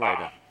reading right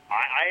now?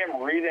 I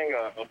am reading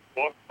a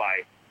book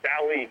by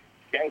Sally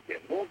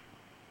Jenkins, and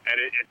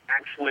it's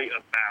actually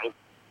about,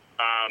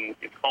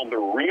 it's called The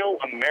Real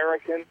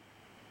American,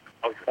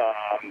 of the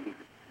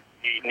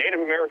Native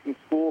American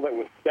school that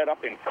was set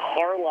up in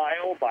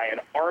Carlisle by an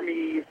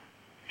Army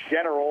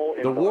general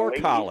in the War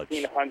late College.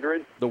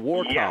 1800s. The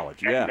War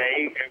College, yeah.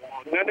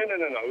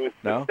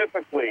 No. It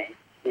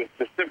was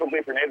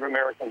specifically for Native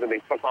Americans, and they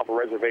took off a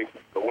reservation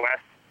to the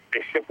west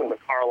They shipped them to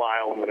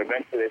Carlisle, and then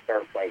eventually they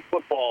started playing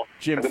football.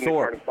 Jim and then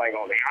Thorpe. They started playing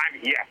all the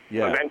Ivy.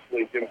 Yeah.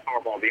 Eventually Jim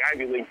Thorpe, all the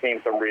Ivy League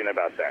teams. I'm reading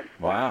about that.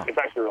 Wow. It's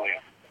actually really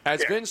interesting.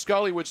 As Vin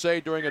Scully would say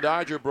during a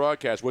Dodger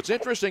broadcast, what's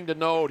interesting to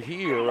note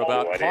here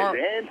about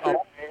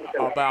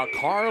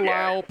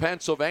Carlisle,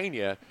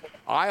 Pennsylvania,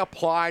 I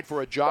applied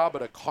for a job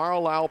at a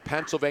Carlisle,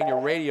 Pennsylvania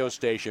radio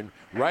station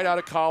right out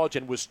of college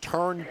and was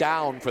turned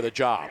down for the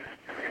job.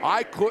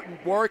 I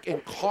couldn't work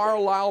in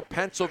Carlisle,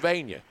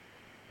 Pennsylvania.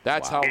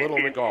 That's how little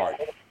regard.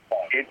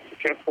 It's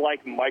just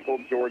like Michael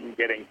Jordan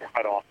getting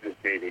cut off his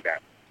baby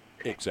back.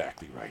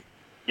 Exactly right.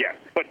 Yes,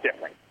 but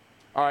different.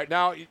 All right,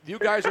 now you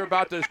guys are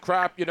about this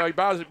crap. You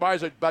guys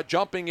are about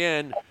jumping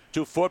in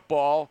to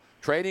football,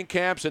 training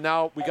camps, and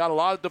now we got a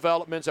lot of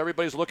developments.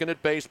 Everybody's looking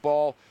at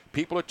baseball.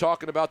 People are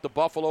talking about the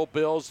Buffalo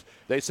Bills.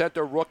 They sent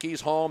their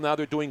rookies home. Now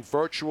they're doing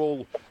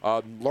virtual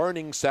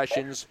learning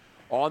sessions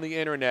on the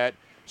internet.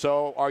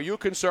 So are you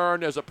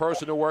concerned as a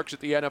person who works at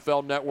the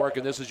NFL Network,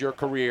 and this is your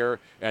career,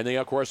 and then,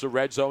 of course, the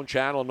Red Zone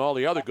Channel and all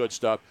the other good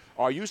stuff,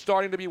 are you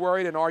starting to be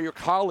worried, and are your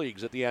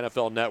colleagues at the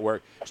NFL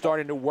Network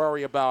starting to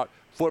worry about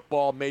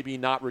football maybe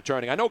not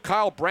returning? I know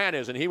Kyle Brandt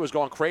is, and he was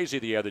going crazy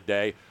the other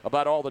day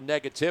about all the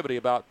negativity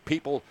about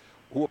people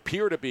who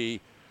appear to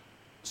be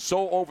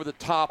so over the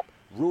top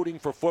rooting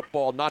for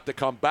football not to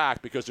come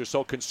back because they're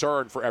so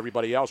concerned for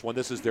everybody else when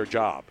this is their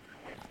job.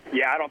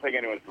 Yeah, I don't think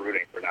anyone's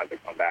rooting for not to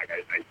come back.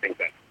 I think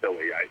that's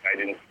silly. I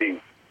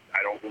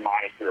don't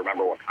honestly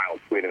remember what Kyle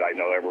tweeted. I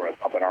know everyone's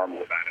up in arms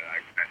about it.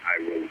 I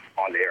was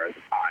on the air at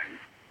the time.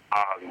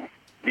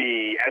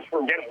 As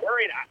for getting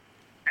worried,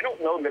 I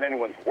don't know that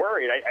anyone's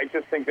worried. I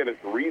just think that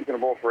it's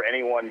reasonable for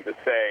anyone to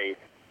say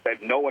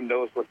that no one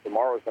knows what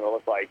tomorrow's going to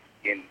look like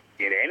in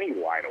any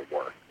line of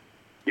work.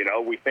 You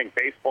know, we think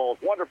baseball is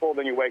wonderful,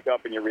 then you wake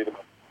up and you read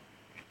about it.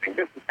 You think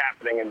this is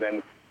happening, and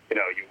then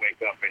you wake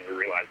up and you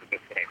realize that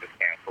this game is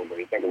canceled, and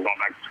you think we're going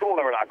back to school,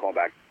 and we're not going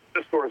back.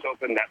 This store is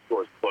open, that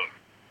store is closed.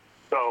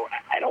 So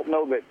I don't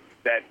know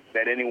that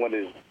anyone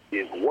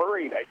is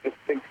worried. I just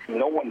think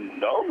no one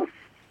knows.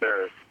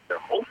 They're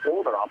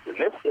hopeful, they're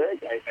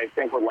optimistic. I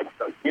think what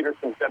Doug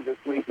Peterson said this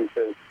week, he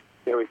says,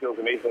 he feels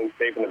amazingly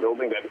safe in the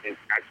building, that it's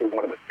actually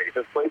one of the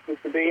safest places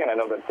to be. And I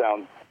know that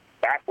sounds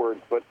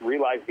backwards, but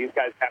realize these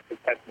guys have to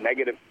test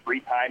negative 3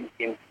 times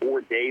in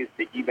 4 days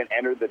to even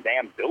enter the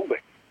damn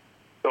building.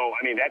 So,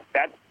 I mean,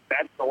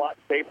 that's a lot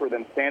safer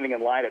than standing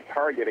in line at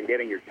Target and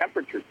getting your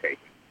temperature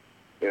taken.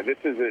 This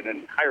is an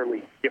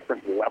entirely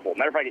different level.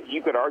 Matter of fact,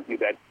 you could argue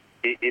that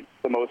it's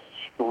the most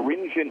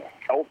stringent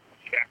health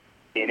check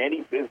in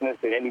any business,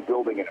 in any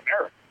building in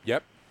America.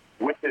 Yep.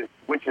 Which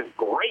is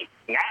great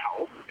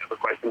now. The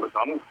question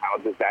becomes, how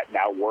does that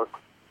now work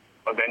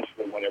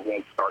eventually when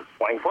everyone starts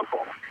playing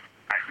football?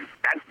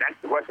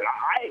 That's the question.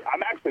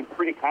 I'm actually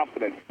pretty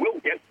confident we'll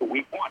get to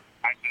week 1.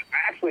 I'm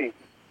actually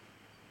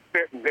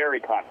very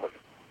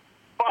confident.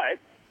 But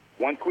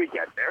once we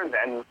get there,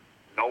 then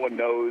no one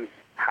knows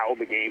how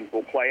the games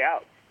will play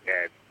out.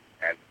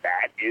 And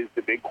that is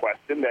the big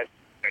question that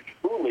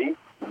truly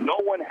no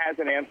one has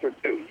an answer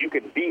to. You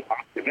can be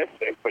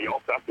optimistic, but you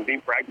also have to be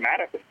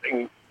pragmatic and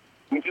think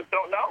we just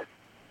don't know.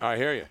 I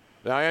hear you.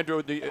 Now,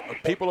 Andrew,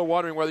 people are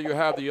wondering whether you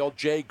have the old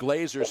Jay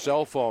Glazer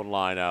cell phone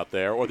line out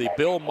there or the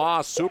Bill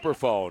Moss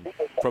superphone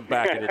from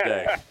back in the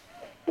day.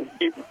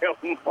 Bill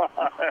Moss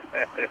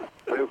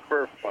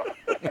superphone.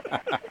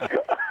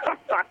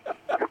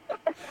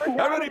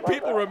 How many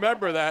people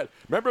remember that?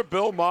 Remember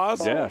Bill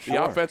Moss, Yeah, sure.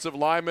 the offensive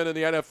lineman in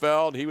the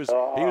NFL, and he was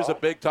a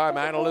big time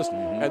analyst,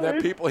 and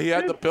then he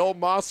had the Bill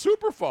Moss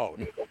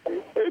superphone.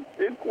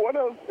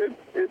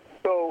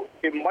 So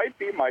it might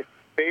be my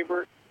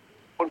favorite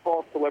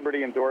football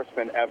celebrity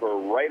endorsement ever,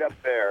 right up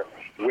there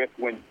with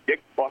when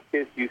Dick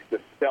Butkus used to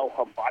sell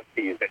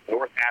hibachis at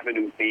North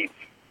Avenue Beach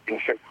in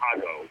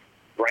Chicago,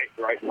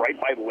 right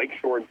by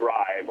Lakeshore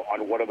Drive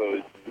on one of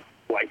those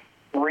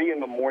 3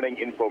 a.m.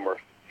 infomercials.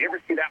 You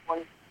ever see that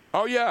one?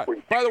 Oh yeah.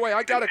 By the way,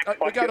 we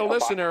got a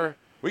listener.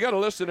 We got a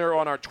listener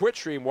on our Twitch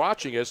stream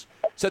watching us.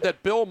 Said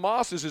that Bill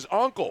Moss is his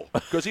uncle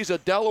because he's a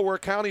Delaware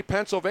County,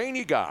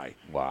 Pennsylvania guy.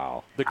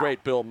 Wow. The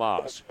great Bill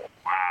Moss.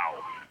 Wow.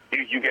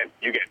 You get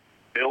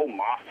Bill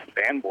Moss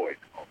fanboys.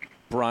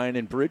 Brian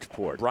in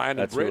Bridgeport.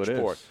 That's who it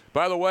is.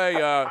 By the way,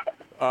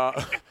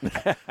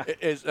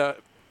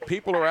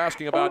 people are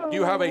asking about, do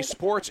you have a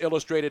Sports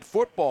Illustrated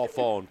football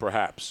phone,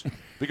 perhaps?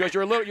 Because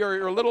you're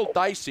a little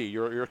dicey.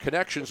 Your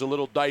connection's a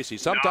little dicey.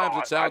 Sometimes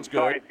it sounds I'm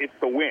sorry, good. It's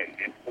the wind.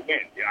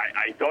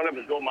 I don't have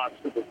a Bill Moss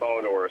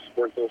superphone or a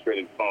Sports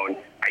Illustrated phone.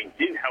 I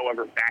did,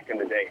 however, back in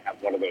the day,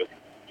 have one of those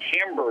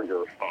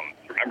hamburger phones.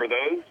 Remember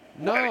those?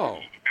 No.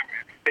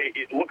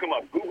 Look them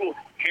up. Google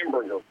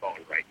hamburger phone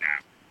right now,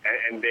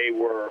 and they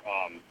were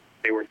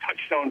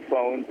touch-tone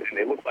phones, and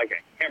they looked like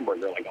a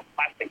hamburger, like a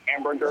plastic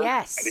hamburger.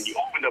 Yes. And then you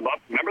opened them up.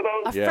 Remember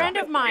those? A friend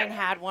of mine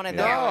had one of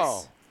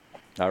those.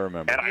 I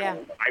remember.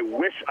 And I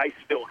wish I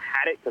still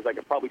had it because I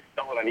could probably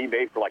sell it on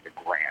eBay for $1,000.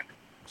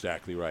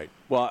 Exactly right.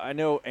 Well, I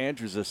know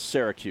Andrew's a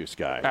Syracuse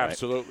guy. Right?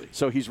 Absolutely.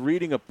 So he's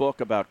reading a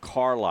book about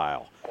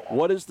Carlisle,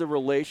 What is the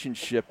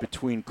relationship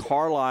between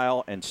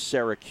Carlisle and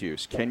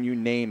Syracuse? Can you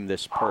name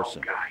this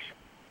person? Oh,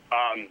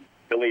 gosh.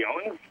 Billy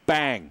Owens?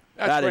 Bang.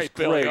 That's great,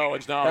 Billy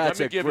Owens. Now, That's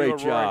let me a give great you a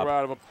roaring job.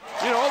 round of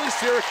applause. You know, all these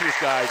Syracuse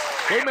guys,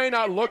 they may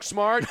not look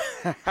smart,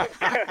 but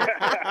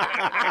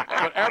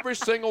every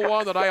single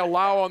one that I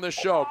allow on this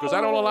show, because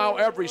I don't allow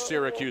every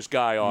Syracuse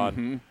guy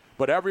on,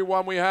 but every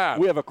one we have.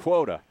 We have a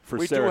quota for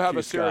We Syracuse do have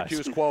a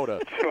Syracuse guys.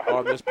 quota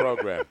on this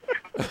program.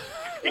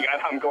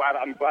 I'm glad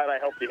I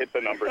helped you hit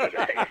the number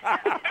today.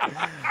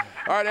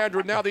 All right,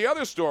 Andrew. Now, the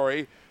other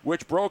story,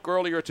 which broke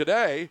earlier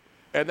today,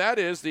 and that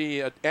is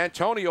the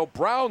Antonio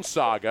Brown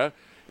saga.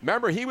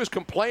 Remember, he was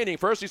complaining.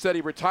 First, he said he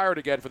retired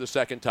again for the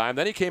second time.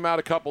 Then he came out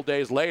a couple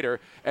days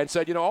later and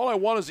said, you know, all I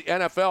want is the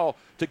NFL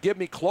to give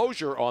me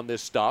closure on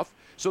this stuff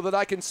so that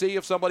I can see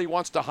if somebody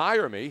wants to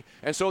hire me.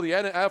 And so the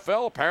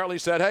NFL apparently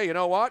said, hey, you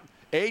know what?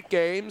 8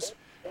 games,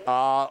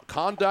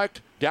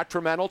 conduct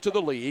detrimental to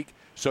the league,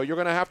 so you're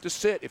going to have to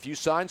sit. If you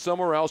sign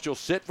somewhere else, you'll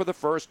sit for the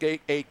first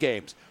 8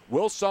 games.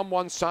 Will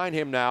someone sign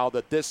him now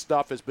that this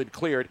stuff has been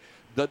cleared?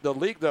 The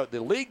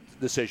league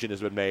decision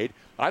has been made.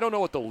 I don't know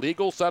what the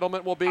legal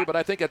settlement will be, but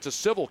I think it's a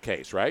civil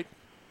case, right?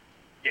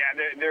 Yeah,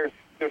 there's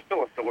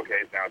still a civil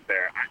case out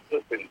there.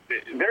 Listen,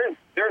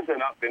 there's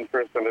enough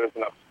interest and there's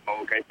enough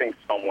smoke. I think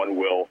someone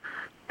will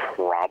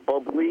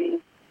probably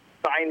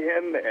sign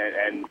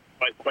him,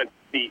 but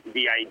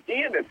the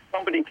idea that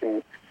somebody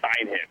can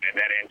sign him and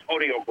that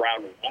Antonio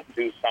Brown won't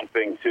do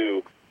something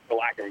to, for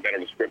lack of a better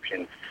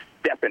description,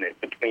 step in it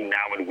between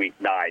now and week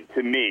 9,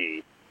 to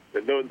me,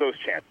 those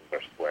chances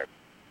are slim.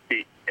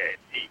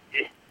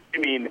 I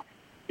mean,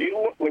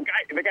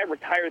 the guy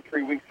retired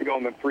 3 weeks ago,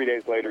 and then 3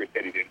 days later he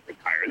said he didn't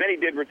retire. Then he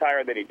did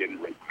retire, then he didn't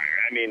retire.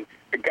 I mean,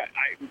 the guy,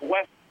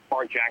 bless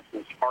Lamar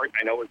Jackson's heart.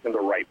 I know it's in the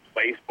right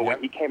place, but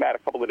when he came out a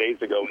couple of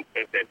days ago and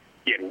said that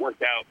he had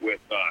worked out with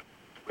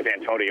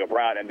Antonio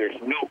Brown, and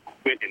there's no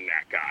quit in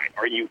that guy.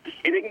 Are you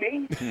kidding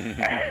me?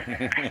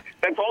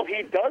 That's all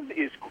he does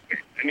is quit.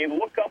 I mean,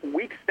 look up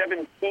week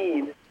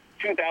 17,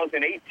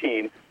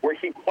 2018, where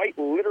he quite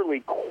literally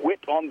quit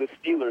on the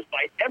Steelers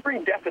by every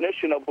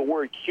definition of the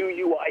word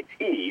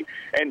QUIT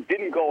and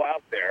didn't go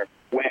out there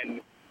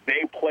when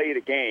they played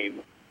a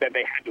game that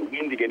they had to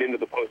win to get into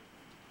the post.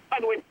 By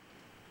the way,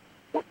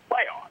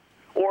 playoffs.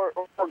 Or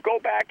go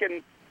back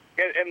and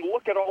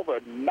look at all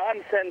the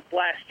nonsense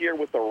last year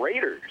with the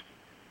Raiders.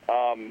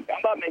 I'm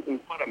not making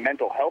fun of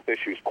mental health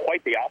issues.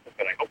 Quite the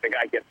opposite. I hope the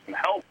guy gets some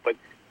help, but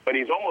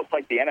he's almost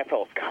like the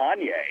NFL's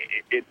Kanye.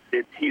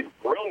 He's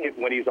brilliant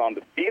when he's on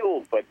the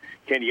field, but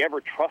can you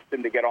ever trust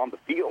him to get on the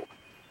field?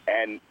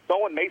 And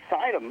someone may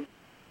sign him,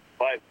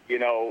 but, you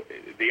know,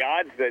 the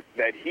odds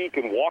that he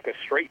can walk a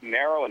straight and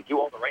narrow and do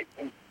all the right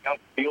things on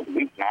the field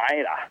week 9,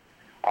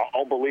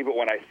 I'll believe it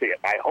when I see it.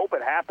 I hope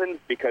it happens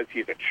because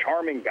he's a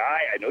charming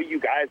guy. I know you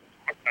guys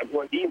talk about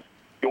what you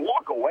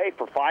walk away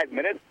for 5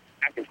 minutes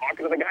after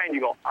talking to the guy and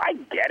you go, I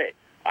get it.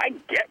 I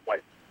get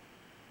what.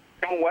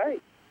 No way.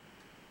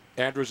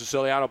 Andrew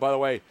Siciliano, by the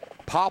way,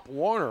 Pop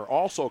Warner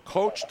also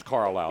coached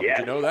Carlisle. Yes.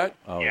 Did you know that?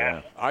 Oh,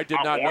 yeah. I did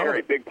Pop not Warner, know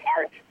a big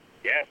part.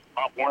 Yes,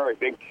 Pop Warner, a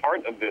big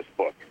part of this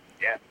book.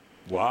 Yes.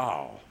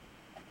 Wow.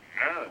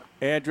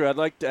 Andrew, I'd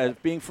like to,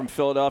 being from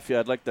Philadelphia,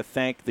 I'd like to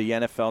thank the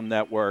NFL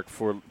Network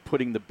for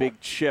putting the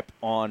big chip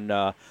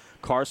on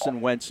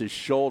Carson Wentz's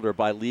shoulder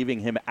by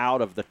leaving him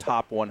out of the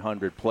top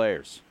 100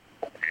 players.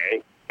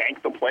 Okay.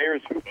 Thank the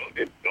players who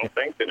voted. Don't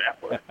thank the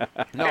network.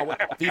 No,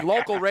 the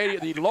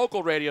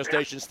local radio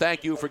stations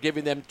thank you for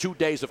giving them 2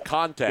 days of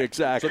content.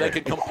 Exactly. So they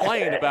can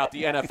complain about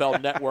the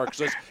NFL networks.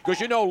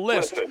 Because, you know,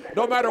 list,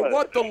 no matter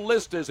what the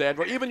list is,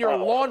 Andrew, even your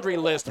laundry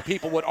list,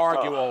 people would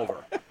argue over.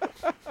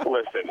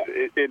 Listen,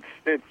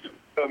 it's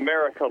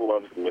America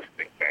loves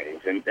listing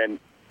things. And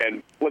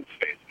let's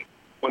face it,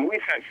 when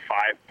we've had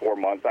 4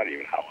 months, I don't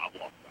even know how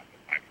long,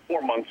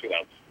 4 months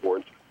without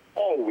sports,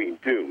 all we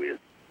do is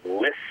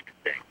list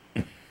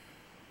things.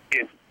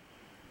 It's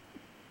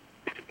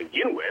to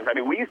begin with. I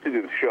mean, we used to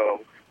do the show,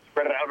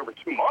 spread it out over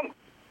 2 months,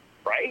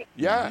 right?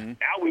 Yeah.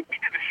 Now we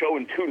did the show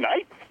in 2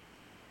 nights.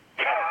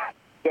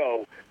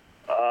 So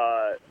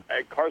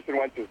Carson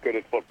Wentz is good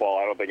at football.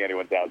 I don't think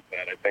anyone doubts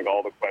that. I think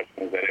all the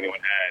questions that anyone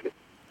had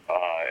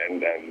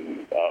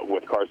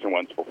with Carson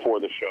Wentz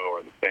before the show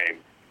are the same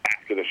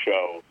after the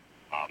show.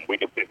 We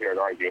could sit here and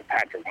argue if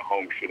Patrick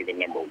Mahomes should have been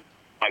number 1,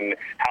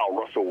 how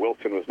Russell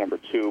Wilson was number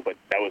 2, but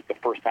that was the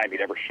first time he'd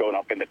ever shown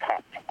up in the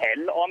top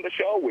 10 on the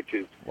show, which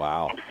is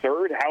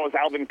absurd. How is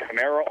Alvin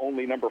Kamara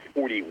only number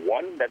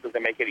 41? That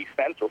doesn't make any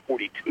sense, or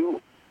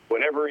 42,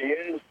 whatever he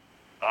is.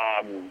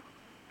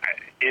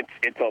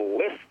 It's a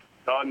list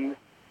done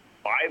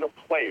by the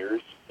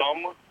players,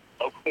 some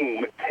of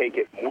whom take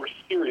it more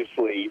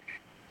seriously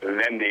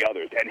than the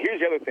others. And here's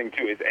the other thing,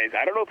 too, is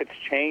I don't know if it's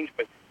changed,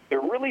 but there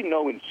are really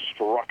no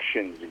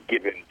instructions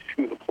given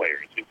to the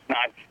players. It's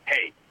not,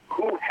 hey,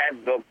 who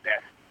had the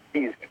best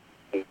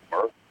season?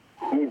 Or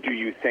who do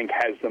you think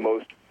has the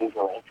most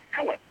overall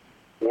talent?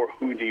 Or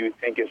who do you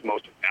think is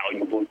most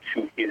valuable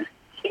to his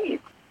team?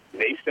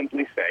 They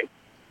simply say,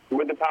 who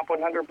are the top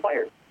 100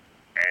 players?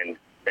 And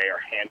they are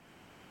handed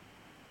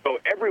So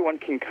everyone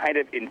can kind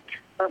of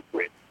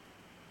interpret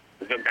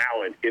the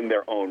ballot in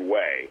their own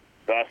way.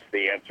 Thus,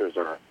 the answers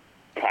are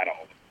kind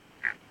of.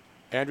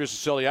 Andrew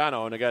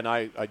Siciliano, and again,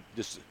 I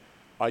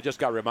just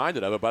got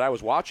reminded of it, but I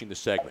was watching the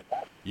segment.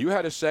 You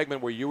had a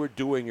segment where you were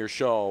doing your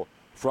show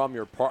from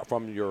your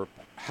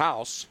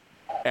house,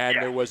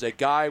 and there was a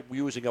guy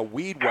using a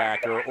weed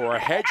whacker or a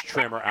hedge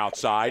trimmer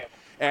outside,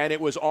 and it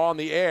was on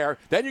the air.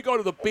 Then you go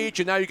to the beach,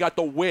 and now you got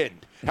the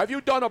wind. Have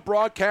you done a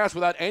broadcast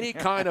without any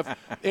kind of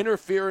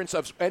interference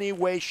of any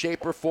way,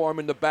 shape, or form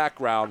in the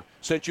background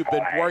since you've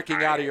been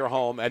working out of your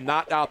home and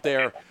not out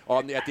there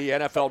at the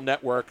NFL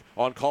Network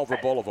on Culver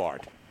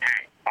Boulevard?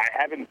 I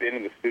haven't been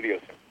in the studio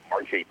since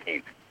March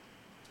 18th.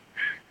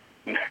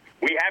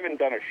 We haven't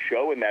done a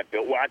show in that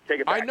building. Well, I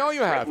take it back. I know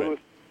you haven't.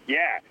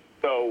 Yeah.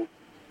 So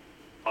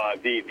I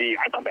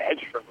thought the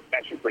hedge trimmer was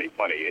actually pretty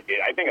funny.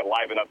 I think it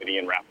livened up an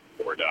Ian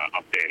Rappaport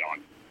update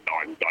on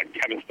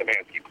Kevin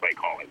Stefanski play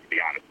calling, to be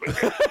honest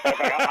with you.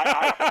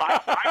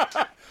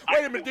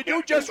 Wait a minute. Did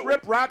you just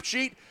rip Rap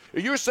Sheet?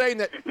 You're saying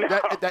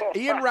that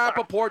Ian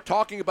Rappaport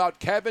talking about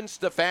Kevin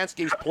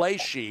Stefanski's play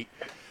sheet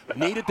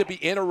needed to be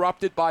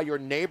interrupted by your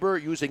neighbor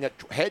using a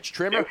hedge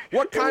trimmer?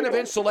 What kind of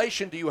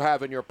insulation do you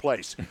have in your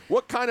place?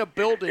 What kind of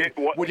building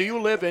do you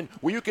live in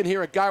where you can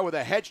hear a guy with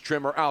a hedge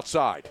trimmer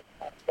outside?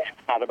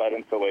 It's not about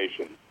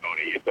insulation,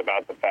 Tony. It's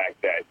about the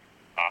fact that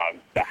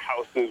the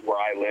houses where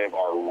I live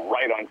are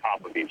right on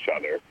top of each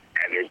other,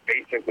 and there's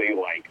basically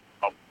like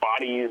a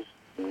body's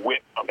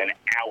width of an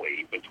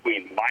alley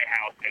between my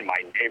house and my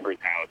neighbor's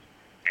house,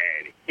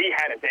 and he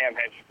had a damn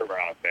hedge trimmer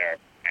out there,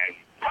 and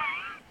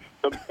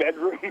the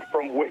bedroom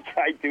from which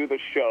I do the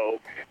show,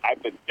 I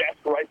have the desk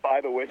right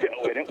by the window,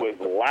 and it was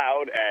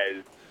loud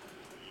as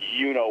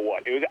you know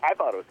what. I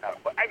thought it was kind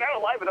of fun. I got to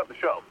liven up the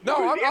show.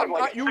 No,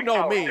 you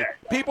know me.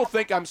 People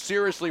think I'm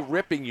seriously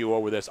ripping you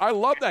over this. I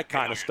love that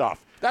kind of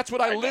stuff. That's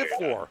what I live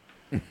for.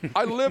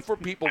 I live for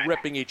people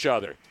ripping each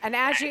other. And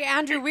actually,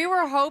 Andrew, we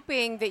were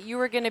hoping that you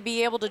were going to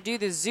be able to do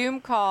the Zoom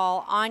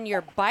call on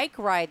your bike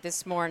ride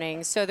this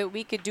morning so that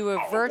we could do a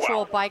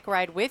virtual bike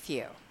ride with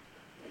you.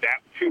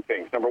 Two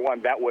things. Number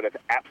one, that would have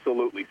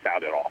absolutely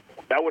sounded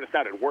awful. That would have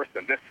sounded worse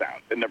than this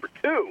sounds. And number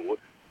two,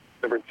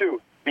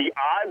 the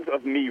odds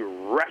of me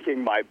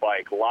wrecking my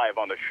bike live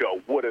on the show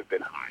would have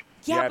been high.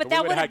 Yeah, but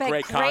that would have been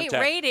great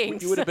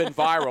ratings. You would have been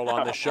viral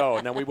on the show,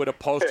 and then we would have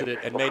posted it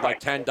and made like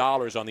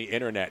 $10 on the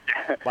internet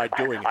by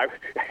doing it.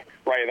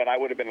 Right, then I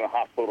would have been in the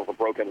hospital with a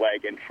broken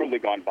leg and truly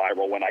gone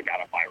viral when I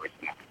got a virus.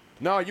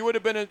 No, you would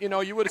have been,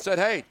 you would have said,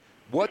 hey,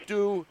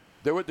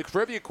 the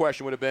trivia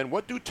question would have been,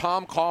 what do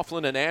Tom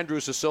Coughlin and Andrew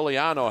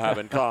Siciliano have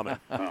in common?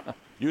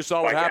 You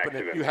saw what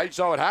happened. You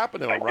saw what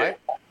happened to them, right?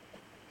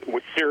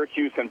 With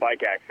Syracuse and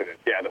bike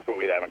accidents. Yeah, that's what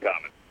we have in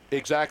common.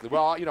 Exactly.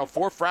 Well,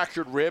 4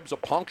 fractured ribs, a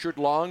punctured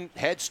lung,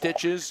 head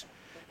stitches,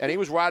 and he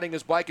was riding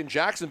his bike in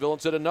Jacksonville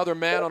and said another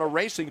man on a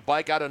racing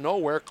bike out of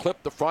nowhere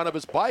clipped the front of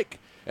his bike,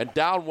 and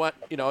down went,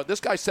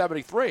 this guy's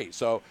 73,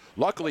 so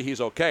luckily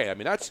he's okay. I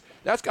mean,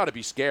 that's got to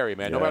be scary,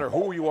 man. Yeah. No matter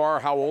who you are,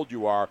 how old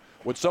you are,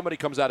 when somebody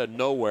comes out of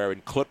nowhere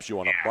and clips you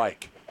on a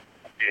bike.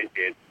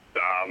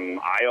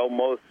 I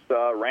almost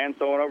ran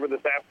someone over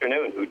this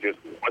afternoon who just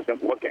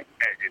wasn't looking.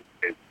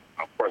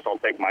 Of course, I'll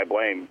take my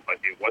blame, but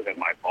it wasn't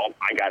my fault.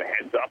 I got a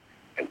heads up,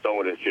 and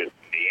someone is just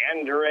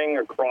meandering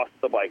across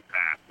the bike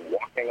path,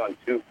 walking on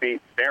 2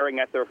 feet, staring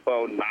at their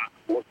phone, not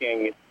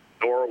looking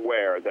nor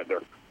aware that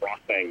they're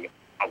crossing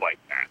a bike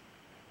path.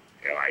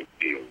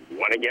 Do you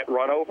want to get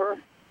run over?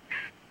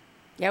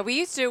 Yeah, we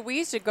used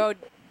to go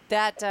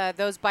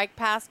those bike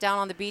paths down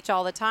on the beach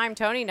all the time,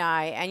 Tony and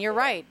I, and you're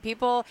right.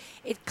 People,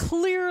 it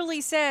clearly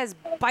says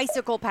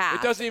bicycle path.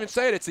 It doesn't even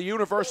say it. It's the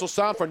universal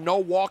sign for no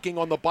walking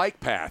on the bike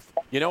path.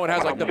 It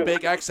has like the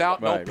big X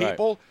out, no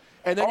people.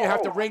 And then you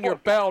have to ring your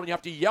bell and you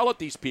have to yell at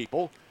these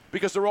people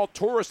because they're all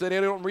tourists and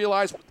they don't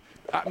realize.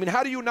 I mean,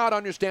 how do you not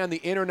understand the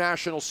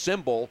international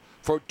symbol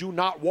for do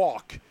not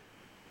walk?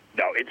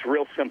 No, it's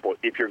real simple.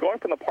 If you're going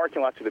from the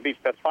parking lot to the beach,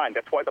 that's fine.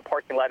 That's why the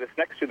parking lot is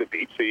next to the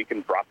beach, so you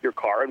can drop your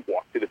car and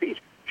walk to the beach.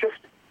 Just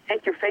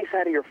take your face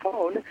out of your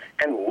phone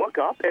and look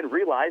up and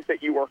realize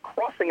that you are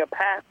crossing a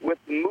path with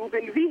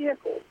moving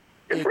vehicles.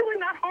 It's really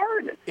not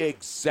hard.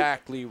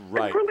 Exactly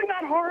right. It's really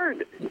not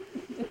hard.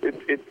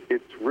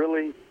 It's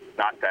really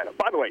not that.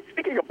 By the way,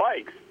 speaking of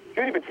bikes,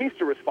 Judy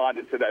Batista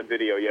responded to that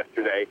video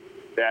yesterday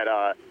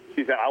that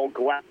she said, I will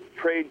gladly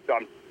trade,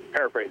 I'm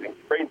paraphrasing,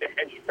 trade the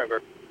hedge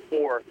trimmer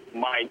for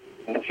mine.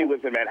 And she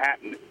lives in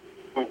Manhattan,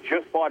 who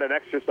just bought an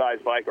exercise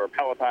bike or a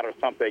Peloton or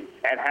something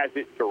and has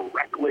it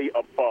directly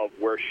above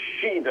where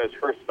she does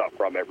her stuff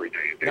from every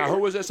day. Now, who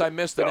was this? I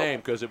missed the name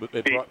because it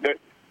brought...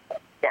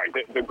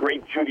 the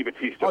great Judy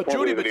Batista. Oh,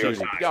 Judy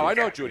Batista. Yeah, I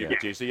know Judy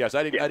Batista. Yes,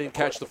 I didn't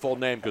catch the full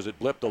name because it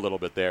blipped a little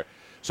bit there.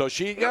 So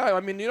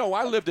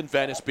I lived in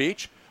Venice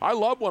Beach. I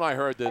love when I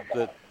heard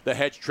the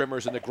hedge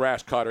trimmers and the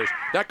grass cutters.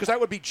 Because that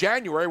would be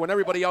January when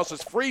everybody else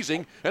is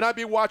freezing, and I'd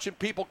be watching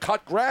people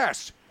cut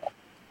grass.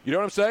 You know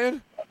what I'm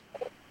saying?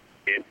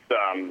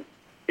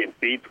 It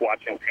beats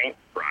watching paint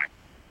dry.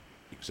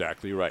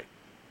 Exactly right.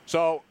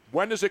 So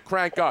when does it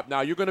crank up?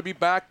 Now, you're going to be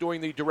back doing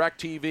the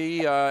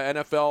DirecTV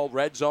NFL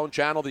Red Zone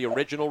channel, the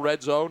original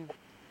Red Zone?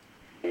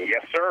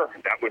 Yes, sir.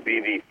 That would be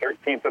the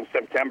 13th of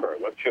September.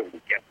 Let's just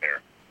get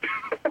there.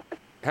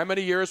 How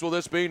many years will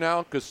this be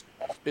now? Because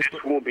this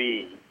will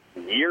be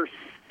year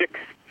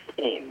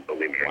 16,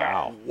 believe me or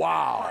not.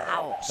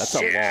 Wow. That's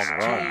a long run,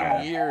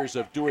 man. Years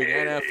of doing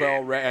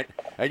NFL Red.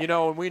 And,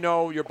 and we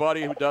know your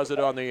buddy who does it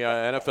on the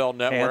NFL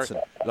Network,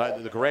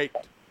 the great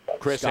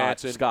Chris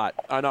Hansen.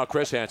 I know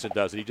Chris Hansen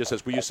does it. He just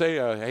says, will you say,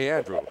 hey,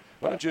 Andrew,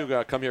 why don't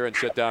you come here and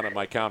sit down at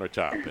my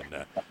countertop?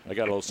 And I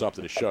got a little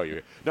something to show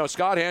you. No,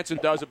 Scott Hansen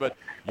does it, but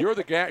you're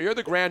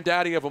the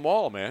granddaddy of them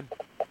all, man.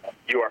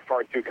 You are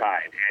far too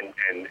kind.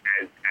 And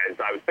as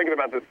I was thinking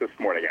about this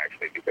morning,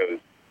 actually, because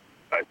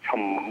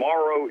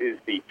tomorrow is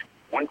the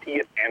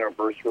 20th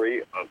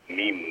anniversary of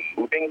me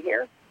moving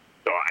here.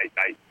 So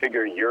I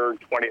figure your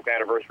 20th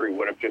anniversary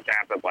would have just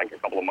happened like a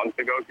couple of months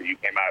ago because you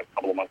came out a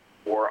couple of months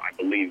before, I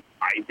believe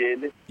I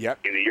did, in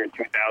the year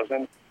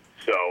 2000.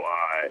 So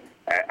I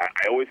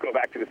always go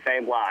back to the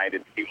same line.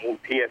 It's the old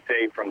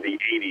PSA from the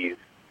 80s,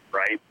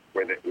 right,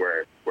 where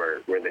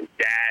the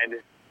dad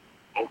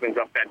opens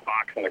up that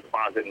box in the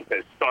closet and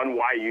says, son,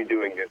 why are you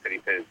doing this? And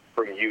he says,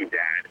 from you,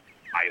 Dad.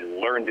 I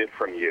learned it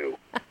from you,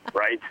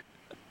 right?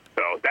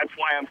 So that's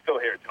why I'm still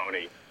here,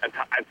 Tony. That's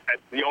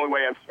the only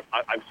way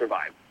I've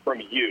survived. From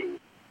you.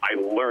 I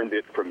learned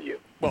it from you.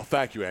 Well,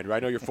 thank you, Andrew. I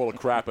know you're full of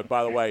crap, but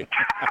by the way,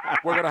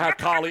 we're gonna have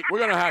Colleen. We're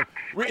gonna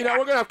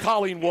have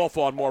Colleen Wolfe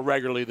on more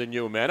regularly than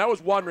you, man. I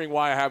was wondering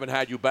why I haven't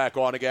had you back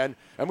on again,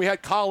 and we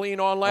had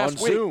Colleen on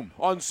last week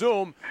on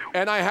Zoom,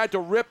 and I had to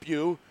rip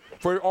you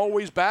for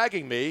always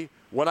bagging me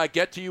when I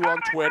get to you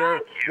on Twitter,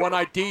 when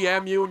I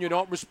DM you and you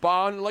don't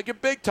respond. Like, you're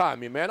big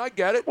time me, man. I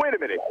get it. Wait a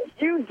minute.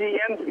 You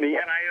DM'd me,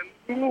 and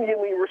I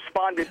immediately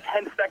responded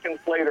 10 seconds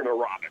later to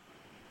Robin.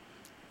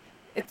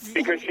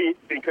 Because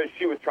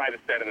she was trying to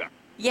set it up.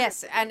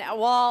 Yes, and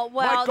well,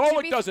 Mike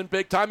Golic doesn't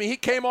big time me. He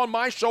came on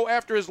my show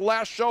after his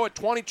last show at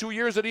 22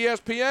 years at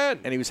ESPN.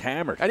 And he was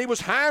hammered.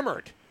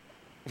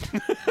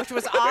 Which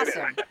was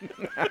awesome.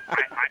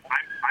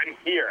 I'm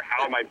here.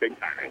 How am I big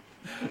timing?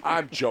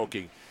 I'm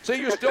joking. See,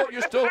 you're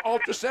still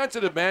ultra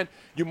sensitive, man.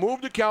 You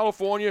moved to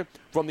California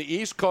from the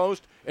East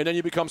Coast, and then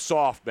you become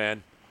soft,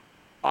 man.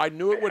 I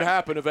knew it would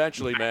happen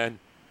eventually, man.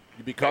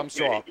 You become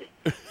soft.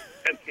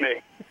 That's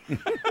me. You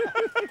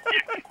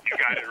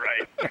got it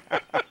right.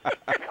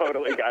 You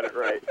totally got it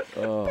right.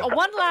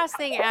 One last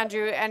thing,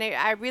 Andrew, and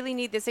I really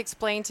need this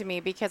explained to me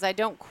because I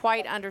don't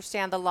quite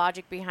understand the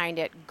logic behind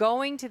it.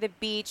 Going to the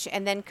beach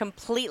and then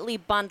completely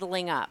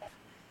bundling up.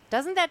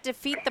 Doesn't that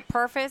defeat the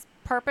purpose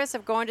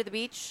of going to the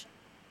beach?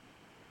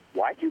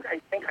 Why do you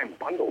guys think I'm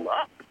bundled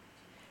up?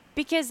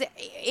 Because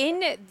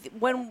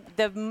when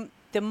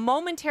the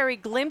momentary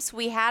glimpse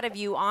we had of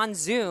you on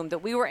Zoom that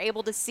we were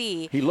able to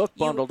see, he looked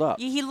bundled up.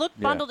 He looked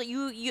bundled.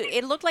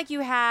 It looked like you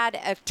had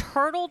a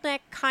turtleneck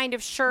kind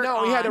of shirt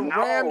on. No, he had a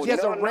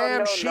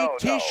Ram Chic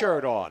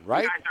T-shirt on,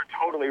 right? You guys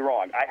are totally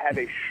wrong. I had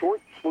a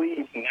short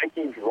sleeve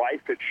Nike dry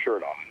fit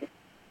shirt on.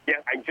 Yeah,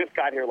 I just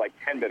got here like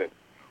 10 minutes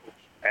ago,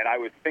 and I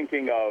was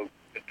thinking of,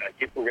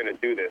 if we're going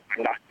to do this,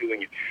 I'm not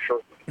doing it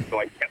shirtless, so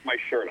I kept my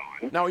shirt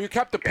on. No, you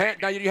kept the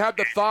pant. Now you have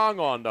the thong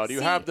on, though. Do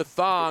you have the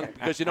thong?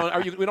 Because we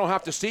don't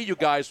have to see you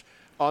guys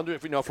under,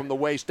 from the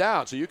waist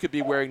down, so you could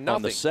be wearing nothing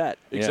on the set.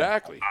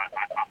 Exactly.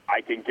 Yeah.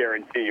 I can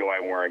guarantee you,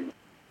 I'm wearing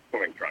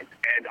swimming trunks,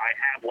 and I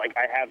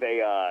have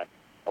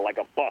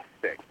a buff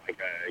thing, like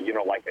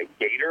a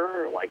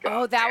gaiter,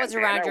 that was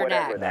around your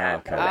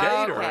neck.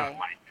 Gaiter.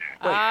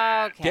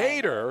 Okay.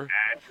 Gator.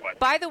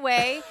 By the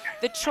way,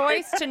 the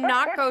choice to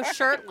not go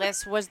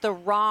shirtless was the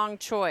wrong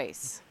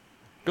choice.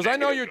 Because I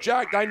know you're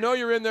jacked. I know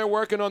you're in there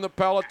working on the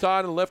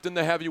Peloton and lifting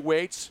the heavy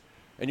weights,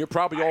 and you're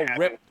probably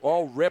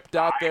all ripped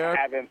out there. I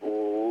haven't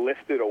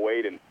lifted a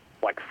weight in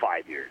like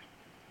 5 years.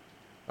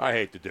 I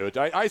hate to do it.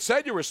 I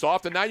said you were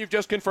soft, and now you've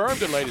just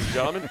confirmed it, ladies and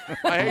gentlemen.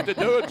 I hate to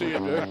do it to you,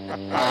 dude.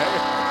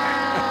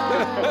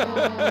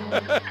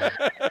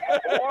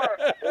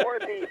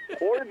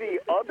 Or the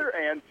other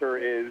answer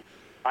is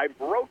I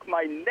broke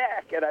my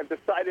neck, and I've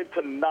decided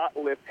to not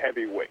lift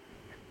heavy weights.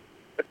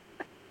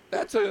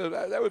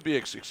 That would be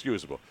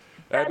excusable.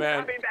 Hey,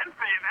 man. I mean,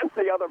 that's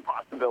the other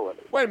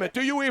possibility. Wait a minute.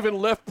 Do you even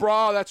lift,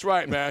 bro? That's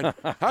right, man.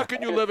 How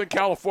can you live in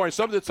California?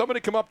 Did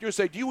somebody come up to you and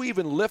say, do you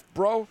even lift,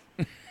 bro?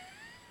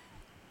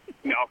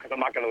 No, because I'm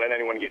not going to let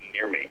anyone get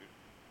near me.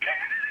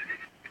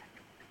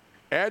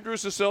 Andrew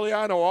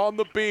Siciliano on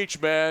the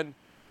beach, man.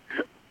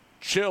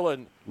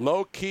 Chilling.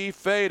 Low-key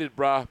faded,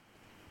 brah.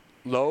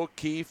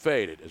 Low-key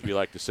faded, as we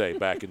like to say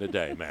back in the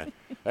day, man.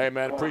 Hey,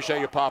 man, appreciate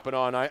you popping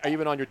on.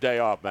 Even on your day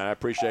off, man. I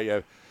appreciate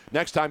you.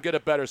 Next time, get a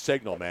better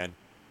signal, man.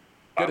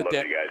 I love you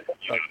guys.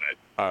 You know that.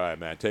 All right,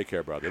 man. Take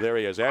care, brother. There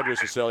he is, Andrew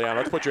Siciliano.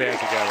 Let's put your hands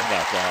together.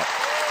 About that.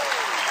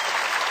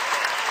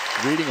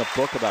 Reading a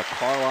book about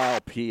Carlisle,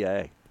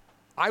 PA.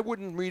 I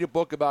wouldn't read a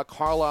book about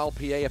Carlisle,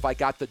 PA if I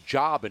got the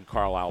job in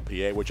Carlisle,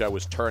 PA, which I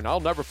was turned. I'll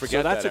never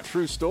forget that. So that's a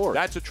true story.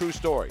 That's a true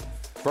story.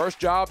 First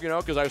job,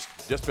 because I was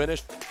just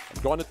finished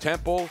going to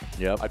Temple.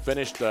 Yep. I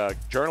finished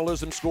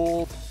journalism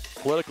school.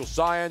 political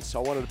science. I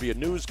wanted to be a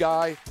news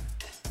guy.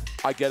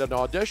 I get an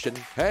audition.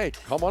 Hey,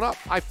 come on up.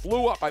 I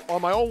flew up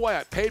on my own way.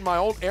 I paid my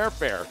own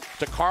airfare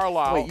to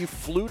Carlisle. Wait, you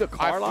flew to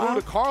Carlisle? I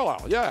flew to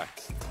Carlisle, yeah.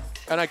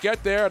 And I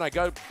get there, and I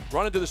go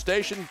run into the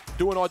station,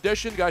 do an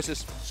audition. The guy says,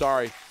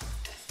 sorry,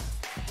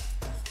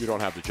 you don't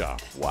have the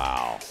job.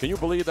 Wow. Can you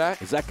believe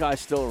that? Is that guy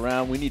still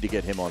around? We need to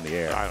get him on the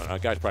air. I don't know.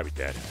 That guy's probably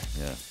dead.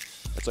 Yeah.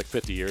 That's like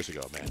 50 years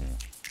ago, man.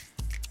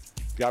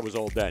 The guy was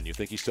old then. You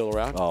think he's still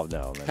around? Oh,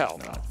 no. Hell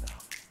no.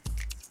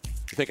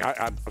 You think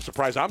I'm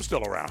surprised I'm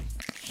still around.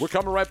 We're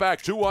coming right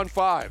back.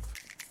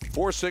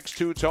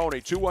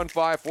 215-462-TONY.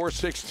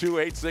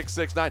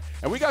 215-462-8669.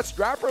 And we got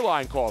strapper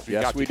line calls we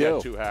got to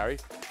get to, Harry.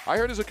 I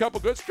heard there's a couple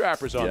good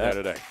strappers on there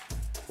today.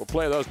 We'll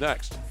play those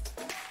next.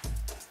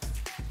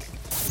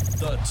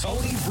 The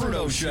Tony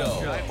Bruno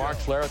Show. Mark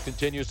Schlereth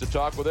continues to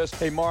talk with us.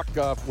 Hey, Mark,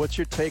 what's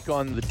your take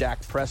on the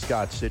Dak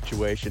Prescott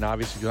situation?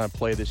 Obviously, he's going to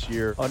play this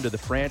year under the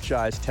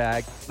franchise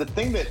tag. The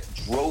thing that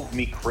drove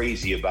me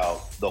crazy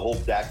about the whole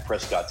Dak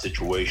Prescott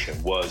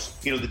situation was,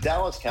 the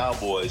Dallas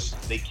Cowboys,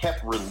 they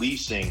kept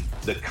releasing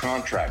the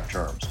contract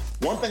terms.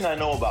 One thing I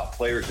know about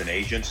players and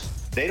agents,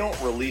 they don't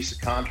release a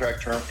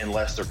contract term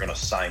unless they're going to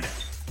sign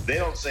it. They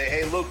don't say,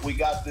 hey, look, we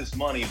got this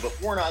money, but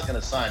we're not going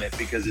to sign it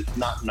because it's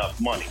not enough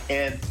money.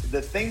 And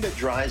the thing that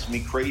drives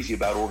me crazy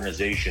about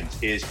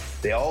organizations is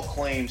they all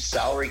claim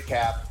salary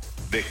cap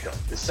victim.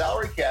 The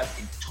salary cap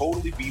can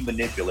totally be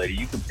manipulated.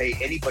 You can pay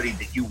anybody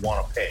that you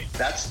want to pay.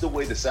 That's the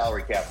way the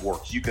salary cap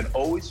works. You can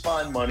always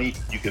find money.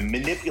 You can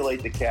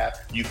manipulate the cap.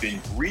 You can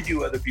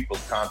redo other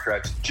people's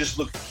contracts. Just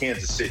look at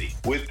Kansas City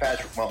with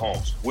Patrick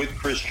Mahomes, with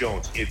Chris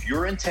Jones. If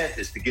your intent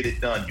is to get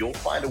it done, you'll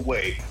find a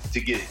way to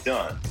get it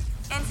done.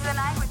 Into the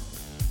night with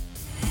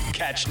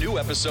Catch new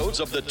episodes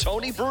of The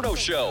Tony Bruno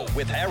Show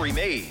with Harry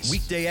Mays.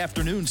 Weekday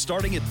afternoon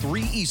starting at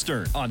 3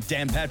 Eastern on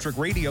Dan Patrick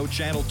Radio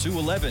Channel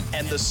 211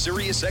 and the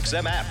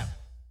SiriusXM app.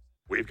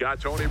 We've got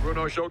Tony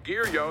Bruno Show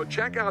gear, yo.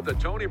 Check out the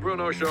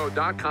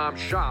TonyBrunoShow.com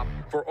shop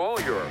for all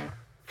your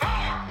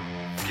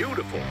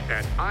beautiful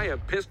and I am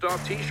pissed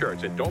off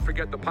t-shirts. And don't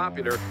forget the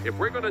popular, if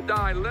we're going to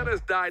die, let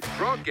us die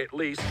drunk at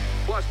least,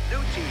 plus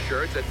new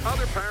t-shirts and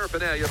other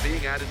paraphernalia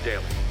being added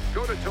daily.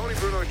 Go to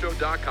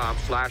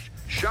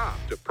TonyBrunoShow.com/shop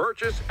to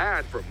purchase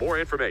and for more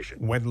information.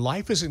 When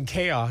life is in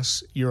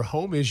chaos, your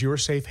home is your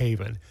safe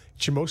haven.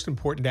 It's your most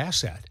important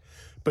asset.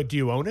 But do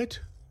you own it?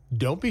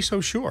 Don't be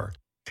so sure.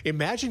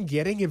 Imagine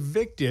getting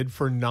evicted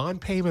for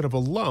non-payment of a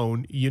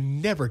loan you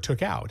never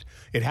took out.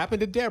 It happened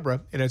to Deborah,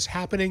 and it's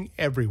happening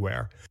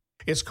everywhere.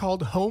 It's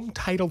called home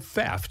title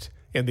theft,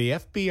 and the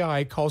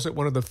FBI calls it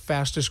one of the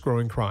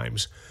fastest-growing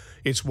crimes.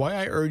 It's why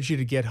I urge you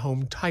to get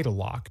Home Title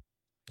Lock.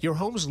 Your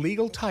home's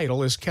legal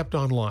title is kept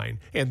online,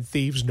 and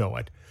thieves know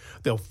it.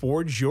 They'll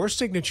forge your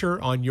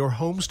signature on your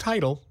home's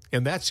title,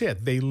 and that's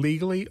it. They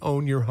legally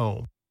own your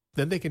home.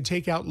 Then they can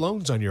take out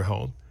loans on your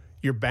home.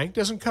 Your bank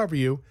doesn't cover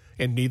you,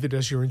 and neither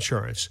does your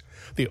insurance.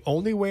 The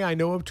only way I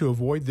know of to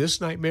avoid this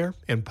nightmare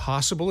and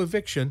possible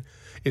eviction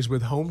is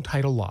with Home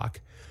Title Lock.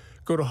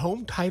 Go to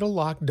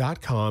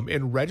HomeTitleLock.com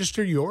and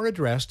register your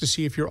address to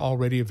see if you're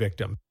already a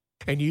victim.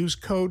 And use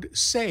code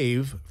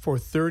SAVE for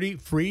 30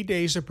 free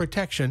days of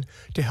protection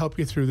to help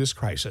you through this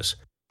crisis.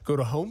 Go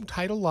to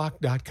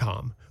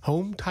HomeTitleLock.com.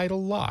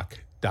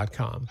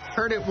 HomeTitleLock.com.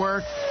 Heard it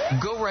work?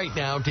 Go right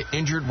now to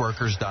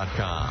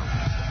InjuredWorkers.com.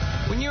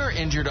 When you're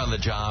injured on the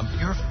job,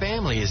 your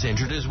family is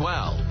injured as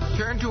well.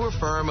 Turn to a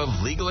firm of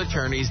legal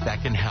attorneys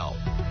that can help,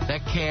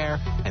 that care,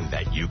 and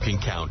that you can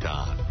count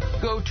on.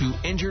 Go to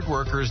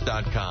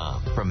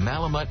InjuredWorkers.com from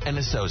Malamut and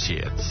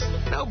Associates.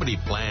 Nobody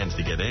plans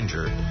to get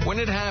injured. When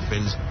it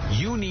happens,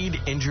 you need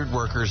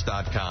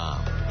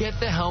InjuredWorkers.com. Get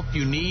the help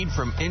you need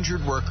from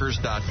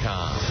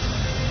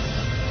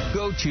InjuredWorkers.com.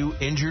 Go to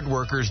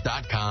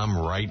InjuredWorkers.com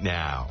right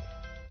now.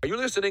 Are you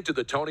listening to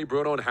the Tony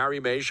Bruno and Harry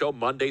Mays Show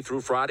Monday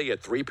through Friday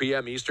at 3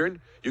 p.m. Eastern?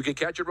 You can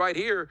catch it right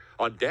here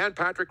on Dan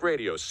Patrick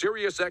Radio,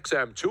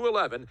 SiriusXM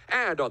 211,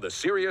 and on the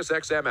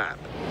SiriusXM app.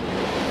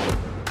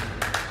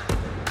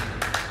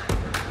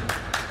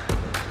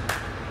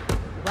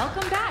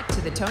 Welcome back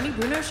to the Tony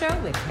Bruno Show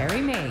with Harry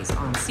Mays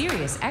on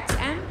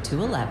SiriusXM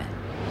 211.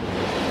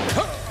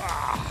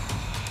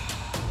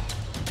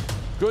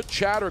 Good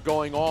chatter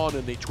going on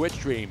in the Twitch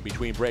stream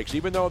between breaks,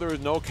 even though there is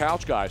no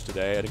couch guys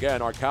today. And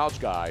again, our couch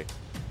guy,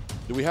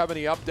 do we have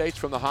any updates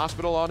from the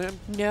hospital on him?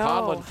 No.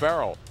 Conlon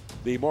Farrell,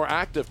 the more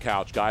active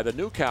couch guy, the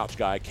new couch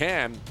guy,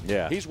 Cam.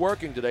 Yeah. He's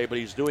working today, but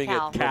he's doing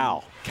Cal. it.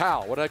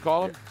 Cal. What did I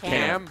call him?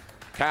 Cam.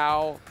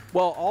 Cal.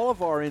 Well, all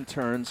of our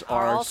interns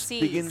all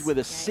C's. begin with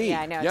a C.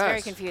 Yeah, I know. It's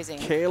very confusing.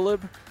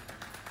 Caleb,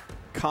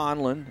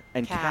 Conlon,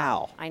 and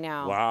Cal. I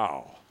know.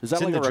 Wow. Is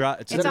that It's like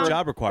in the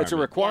job requirement. It's a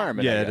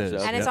requirement. Yeah, I it guess.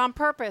 is. And it's on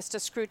purpose to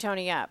screw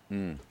Tony up.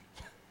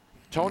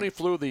 Tony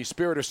flew the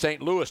Spirit of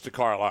St. Louis to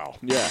Carlisle.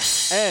 Yeah.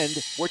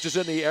 And which is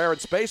in the Air and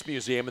Space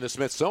Museum in the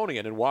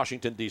Smithsonian in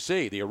Washington,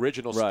 D.C., the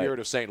original Spirit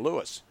of St.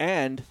 Louis.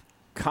 And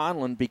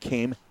Conlon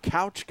became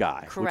couch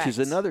guy, Correct. which is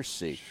another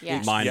C.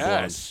 Yes. Mind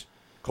blown.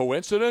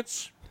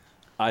 Coincidence?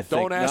 I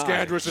think Don't ask not.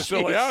 Andrew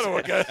Siciliano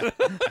again.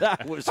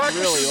 That was How could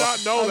really you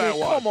not know that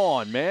one? Come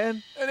on,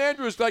 man. And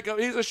Andrew's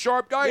he's a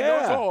sharp guy.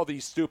 Yeah. He knows all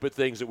these stupid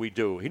things that we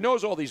do. He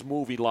knows all these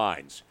movie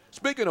lines.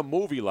 Speaking of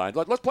movie lines,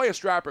 let's play a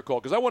strapper call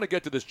because I want to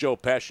get to this Joe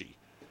Pesci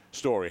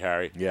story,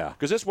 Harry. Yeah.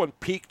 Because this one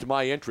piqued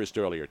my interest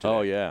earlier today.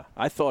 Oh, yeah.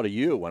 I thought of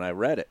you when I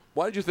read it.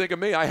 Why did you think of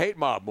me? I hate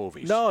mob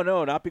movies. No,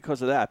 not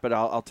because of that, but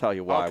I'll tell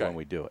you why Okay. when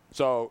we do it.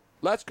 So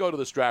let's go to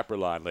the strapper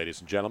line, ladies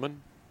and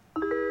gentlemen.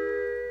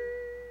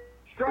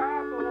 Strap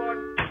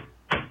on.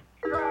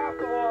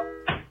 Strap on.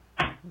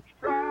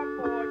 Strap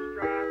on.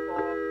 Strap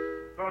on.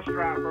 The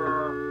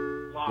strapper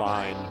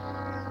Line.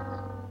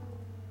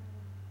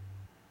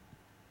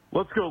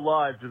 Let's go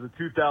live to the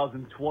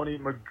 2020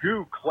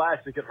 Magoo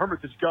Classic at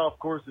Hermitage Golf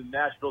Course in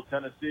Nashville,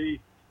 Tennessee.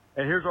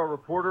 And here's our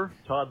reporter,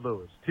 Todd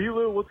Lewis.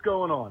 T-Lew, what's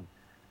going on?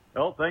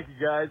 Well, thank you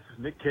guys.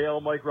 Nick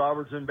Cale, Mike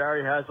Robertson,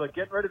 Barry Haslick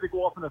getting ready to go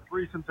off in a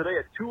threesome today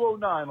at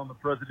 2:09 on the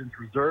President's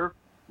Reserve.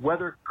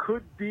 Weather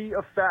could be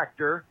a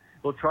factor.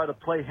 They'll try to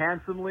play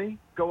handsomely,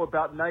 go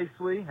about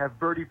nicely, have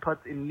birdie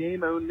putts in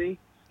name only,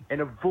 and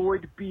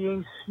avoid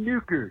being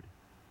snookered.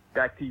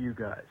 Back to you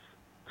guys.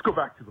 Let's go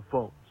back to the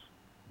phones.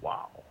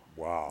 Wow.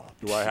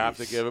 Do I have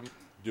to give him?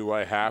 Do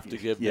I have to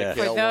give Nick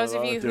For Cale those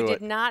one of you who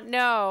did not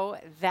know,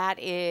 that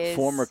is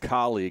Former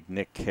colleague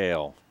Nick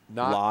Cale,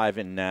 live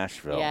in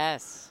Nashville.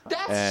 Yes.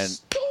 That's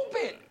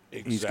stupid.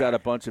 He's got a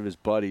bunch of his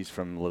buddies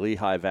from the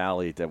Lehigh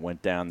Valley that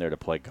went down there to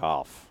play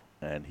golf.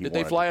 And Did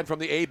they fly in from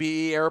the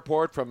ABE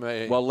airport?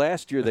 Well,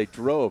 last year they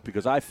drove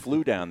because I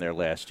flew down there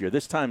last year.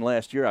 This time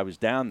last year I was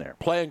down there.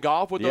 Playing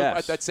golf with those,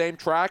 at that same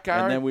track, Harry?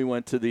 And then we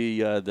went to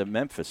the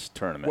Memphis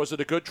tournament. Was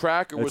it a good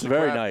track? Or was It's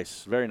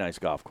it very nice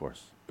golf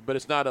course. But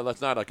it's not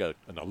like an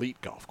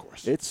elite golf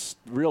course. It's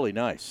really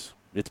nice.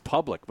 It's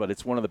public, but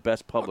it's one of the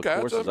best public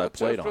courses I've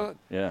played on.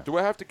 Yeah. Do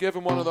I have to give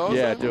him one of those?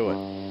 Yeah, then? do it.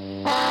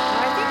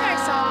 I think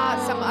I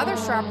saw some other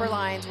strapper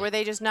lines. Were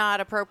they just not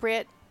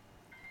appropriate?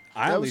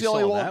 That was the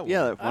only one.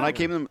 Yeah, when I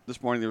came in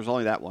this morning, there was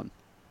only that one.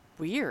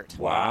 Weird.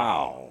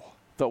 Wow.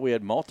 Thought we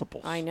had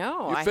multiples. I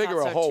know. You I figure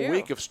thought a so whole too.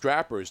 week of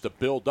strappers to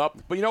build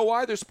up. But you know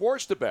why? There's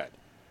sports to bet.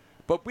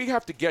 But we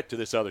have to get to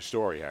this other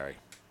story, Harry.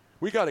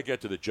 We got to get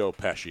to the Joe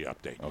Pesci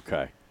update.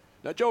 Okay.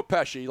 Now, Joe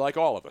Pesci, like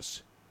all of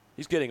us,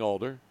 he's getting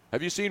older.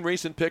 Have you seen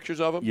recent pictures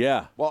of him?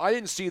 Yeah. Well, I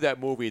didn't see that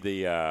movie,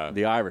 The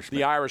Irishman.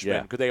 The Irishman,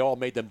 Yeah. because they all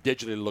made them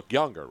digitally look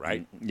younger,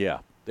 right? Yeah.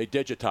 They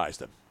digitized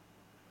them.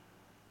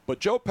 But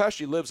Joe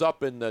Pesci lives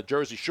up in the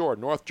Jersey Shore,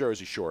 North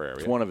Jersey Shore area.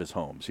 It's one of his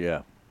homes,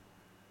 yeah.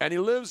 And he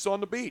lives on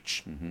the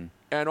beach. Mm-hmm.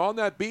 And on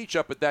that beach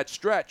up at that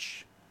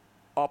stretch,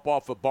 up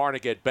off of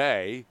Barnegat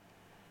Bay,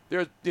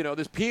 there's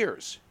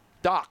piers,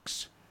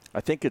 docks. I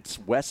think it's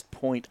West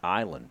Point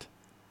Island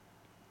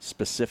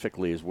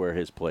specifically is where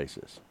his place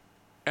is.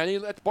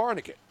 And that's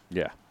Barnegat.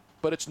 Yeah.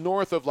 But it's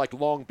north of like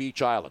Long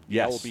Beach Island,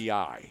 Yes.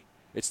 LBI.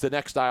 It's the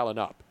next island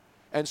up.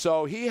 And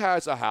so he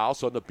has a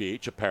house on the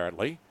beach,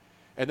 apparently.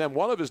 And then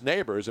one of his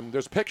neighbors, and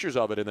there's pictures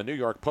of it in the New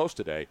York Post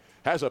today,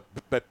 has a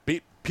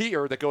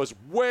pier that goes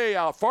way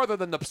out, farther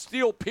than the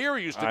steel pier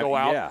used to go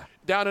out, yeah.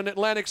 down in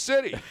Atlantic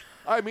City.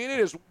 I mean, it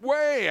is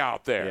way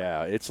out there.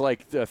 Yeah, it's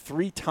like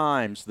 3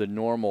 times the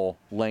normal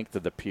length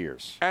of the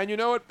piers. And you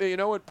know what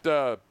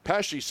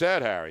Pesci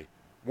said, Harry,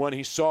 when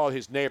he saw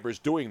his neighbors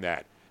doing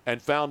that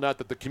and found out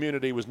that the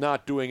community was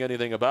not doing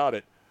anything about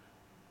it.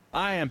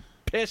 I am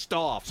pissed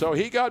off. So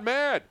he got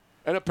mad.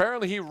 And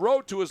apparently he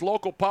wrote to his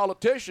local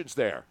politicians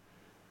there.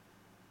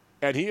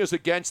 And he is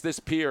against this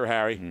pier,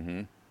 Harry.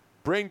 Mm-hmm.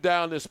 Bring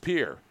down this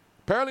pier.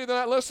 Apparently they're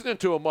not listening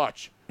to him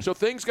much. So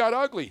things got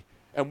ugly.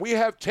 And we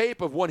have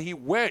tape of when he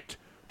went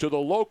to the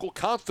local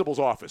constable's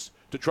office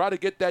to try to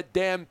get that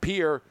damn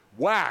pier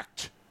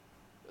whacked.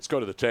 Let's go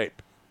to the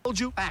tape. Told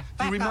you?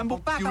 You remember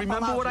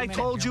what I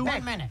told you?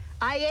 1 minute.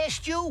 I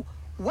asked you,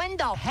 when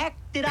the heck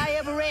did I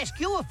ever ask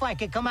you if I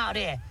could come out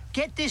here?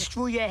 Get this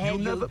through your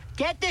head,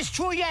 Get this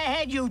through your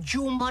head, you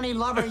Jew money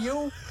lover,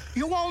 you.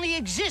 You only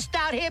exist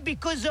out here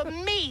because of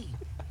me.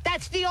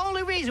 That's the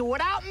only reason.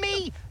 Without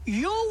me,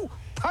 you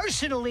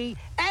personally,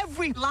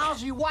 every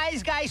lousy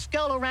wise guy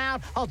still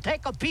around, will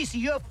take a piece of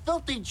your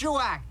filthy Jew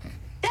act.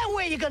 Then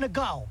where you gonna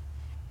go?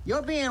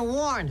 You're being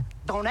warned.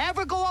 Don't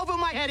ever go over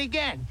my head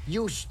again.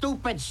 You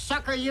stupid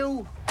sucker,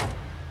 you.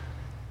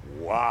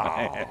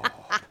 Wow.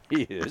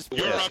 He is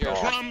You're a pissed off.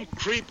 crumb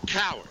creep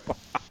coward.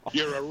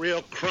 You're a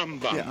real crumb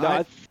bum.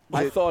 No,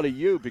 I thought of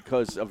you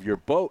because of your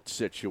boat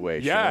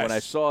situation. Yes. When I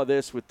saw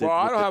this with the Well,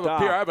 I with don't the have dock.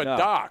 a pier. I have a No,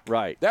 dock.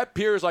 Right. That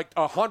pier is like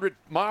 100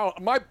 miles.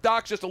 My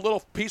dock's just a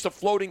little piece of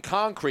floating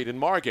concrete in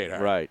Margate.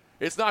 Harry. Right.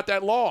 It's not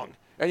that long.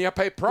 And you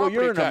pay property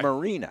Well, you're in tax. a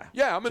marina.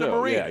 Yeah, I'm in a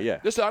So, marina. yeah.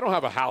 I don't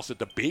have a house at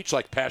the beach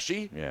like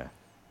Pesci. Yeah.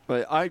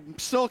 But I'm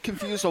still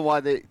confused on why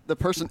the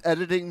person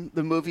editing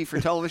the movie for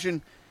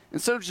television,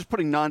 instead of just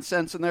putting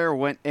nonsense in there,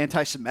 went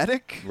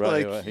anti-Semitic.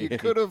 Right, Like, right. you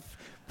could have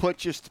put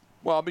just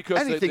Well, because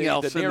Anything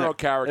else the in Nero there.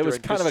 character It was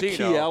in kind of a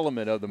Casino key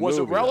element of the was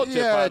movie. a relative,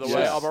 by the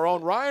way, of our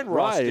own Ryan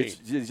Rothstein.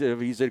 Right.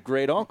 He's a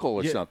great uncle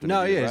or something.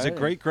 No, to you, he's a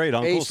right? great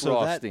uncle. Ace So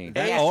Rothstein.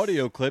 that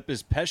audio clip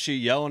is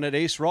Pesci yelling at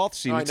Ace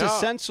Rothstein. I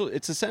know.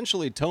 It's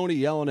essentially Tony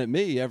yelling at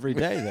me every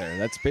day there.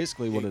 That's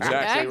basically what it is.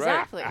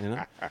 Exactly right. You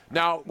know?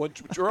 Now,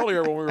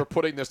 earlier when we were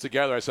putting this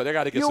together, I said, I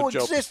got to get some jokes.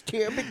 You exist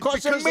here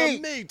because of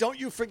me. Don't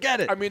you forget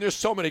it. I mean, there's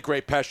so many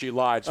great Pesci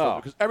lines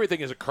because everything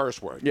is a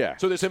curse word. Yeah.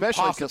 So there's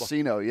Especially impossible.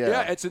 Casino, yeah.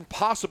 Yeah, it's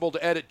impossible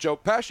to edit Joe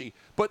Pesci,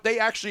 but they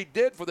actually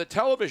did for the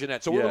television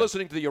edit. So we were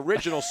listening to the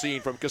original scene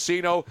from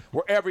Casino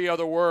where every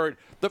other word.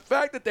 The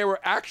fact that they were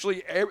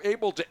actually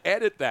able to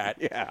edit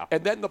that,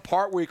 and then the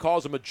part where he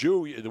calls him a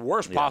Jew, the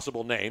worst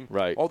possible name.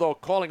 Right. Although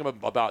calling him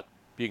about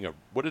being a,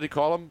 what did he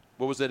call him?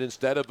 What was it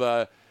instead of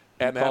a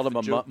MF? Called him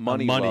a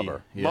money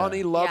lover.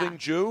 Money-loving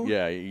Jew?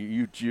 Yeah,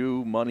 you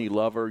Jew, money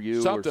lover,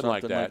 you, Something or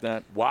like something like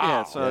that.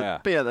 Wow.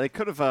 But they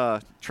could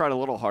have tried a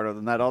little harder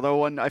than that. Although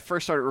when I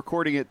first started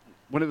recording it,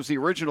 when it was the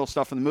original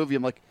stuff in the movie,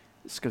 I'm like,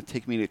 it's going to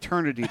take me an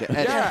eternity to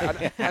edit.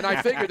 Yeah, and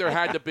I figured there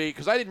had to be,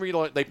 because I didn't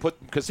realize they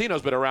put,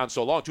 Casino's been around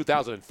so long,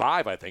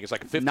 2005, I think. It's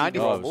like a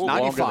 50-year-old movie.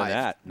 95. Longer than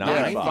that.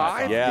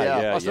 95?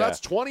 Yeah. Oh, so that's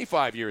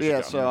 25 years ago.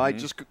 Yeah, so I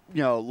just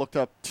looked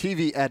up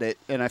TV edit,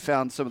 and I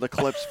found some of the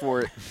clips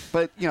for it.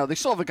 But, they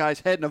still have a guy's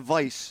head in a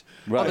vice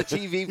on the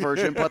TV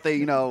version, but they,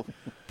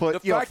 put The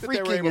fact that they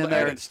were freaking able in to there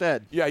edit-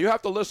 instead. Yeah, you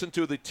have to listen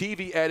to the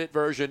TV edit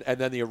version and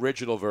then the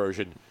original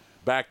version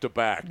back to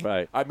back.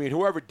 Right. I mean,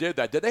 whoever did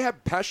that, did they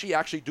have Pesci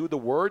actually do the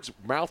words,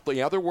 mouth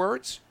the other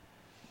words?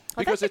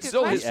 Well, Because that's it's a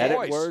good still his question.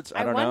 voice. words?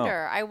 I I don't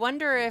wonder. I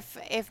wonder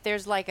if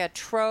there's like a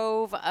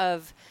trove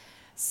of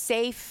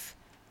safe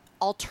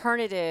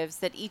alternatives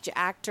that each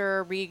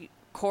actor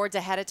records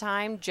ahead of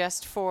time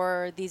just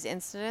for these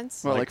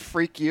incidents. Well, like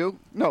Freak You?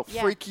 No,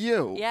 Yeah. Freak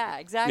You. Yeah,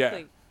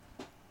 exactly.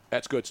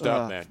 That's good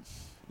stuff, man.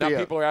 Now yeah.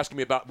 people are asking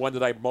me about when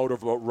did I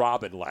motorboat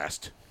Robin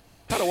last.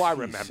 How do I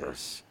remember?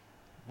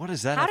 What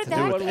does that How have did to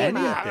do that with come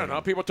anything? out? I don't know.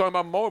 People are talking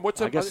about motor.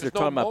 What's I that? guess they're There's no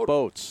talking about motor-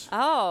 boats.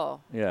 Oh.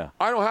 Yeah.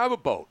 I don't have a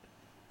boat.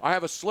 I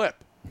have a slip.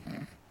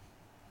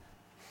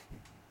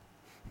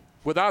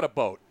 Without a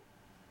boat.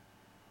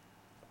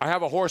 I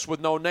have a horse with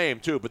no name,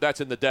 too, but that's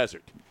in the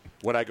desert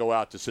when I go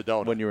out to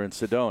Sedona. When you're in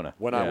Sedona.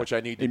 Which I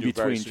need to in do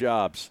very between soon.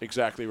 jobs.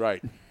 Exactly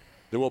right.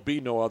 There will be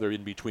no other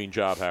in-between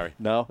job, Harry.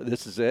 No,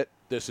 this is it.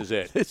 This is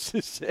it. This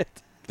is it.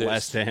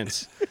 Last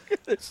dance.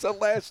 It's the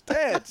last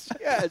dance.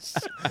 Yes.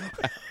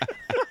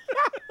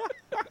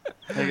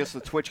 I guess the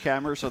Twitch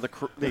cameras are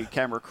the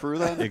camera crew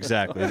then?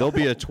 Exactly. There'll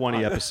be a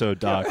 20-episode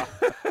doc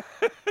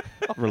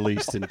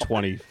released in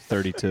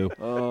 2032.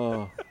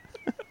 Oh.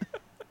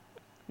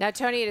 Now,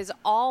 Tony, it is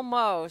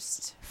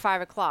almost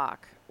 5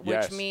 o'clock, which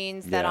Yes.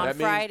 means that on That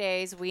means-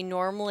 Fridays we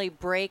normally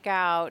break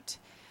out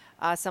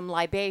some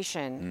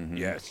libation.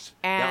 Yes.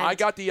 And Now, I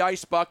got the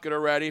ice bucket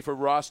already for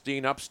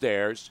Rothstein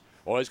upstairs.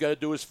 All he's got to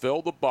do is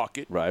fill the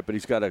bucket. Right, but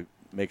he's got to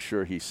make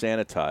sure he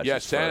sanitizes.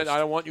 Yes, first. I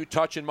don't want you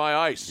touching my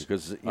ice.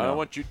 Because, I don't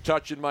want you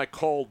touching my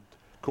cold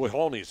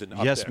cojones.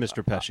 Up Yes, there.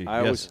 Mr. Pesci.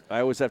 I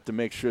always have to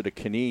make sure the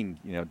canine,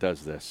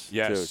 does this.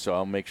 Yes. Too, so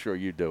I'll make sure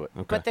you do it.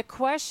 Okay. But the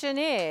question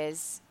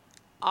is,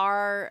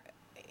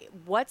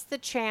 what's the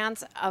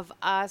chance of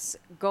us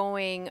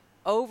going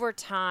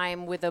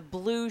overtime with a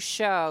blue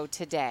show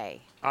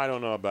today? I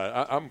don't know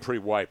about it. I'm pretty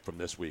wiped from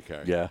this week,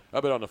 Harry. Yeah.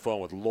 I've been on the phone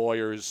with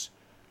lawyers,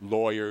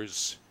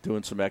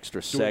 Doing some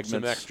extra doing segments.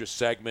 some extra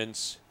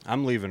segments.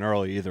 I'm leaving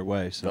early either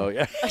way. So. Oh,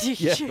 yeah.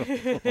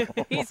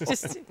 He's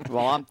just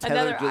Well, I'm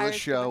Another tethered to the Irish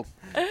show.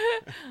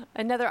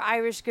 another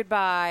Irish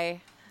goodbye.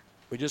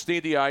 We just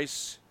need the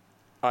ice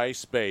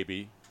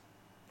baby.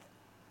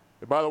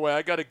 And by the way,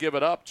 I got to give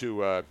it up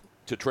to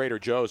Trader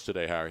Joe's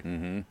today, Harry.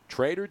 Mm-hmm.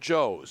 Trader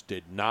Joe's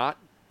did not.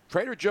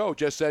 Trader Joe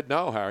just said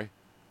no, Harry.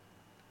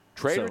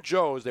 Trader So-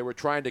 Joe's, they were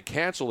trying to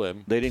cancel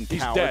him. They didn't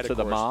He's cower dead, to of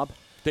the course. mob?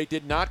 They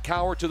did not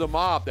cower to the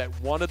mob that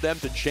wanted them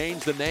to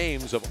change the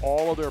names of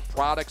all of their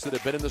products that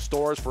have been in the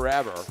stores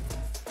forever.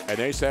 And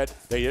they said,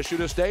 they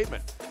issued a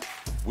statement.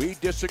 We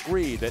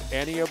disagree that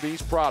any of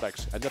these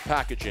products and the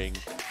packaging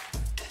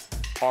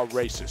are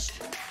racist.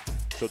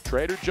 So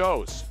Trader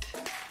Joe's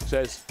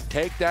says,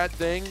 take that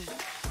thing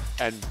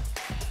and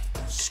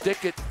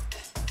stick it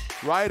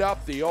right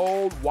up the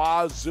old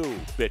wazoo,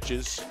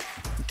 bitches.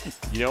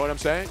 You know what I'm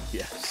saying?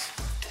 Yes.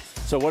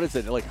 So what is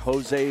it, like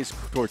Jose's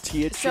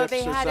tortilla chips So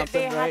they or had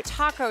something, they right? had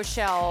taco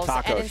shells,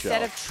 Taco and instead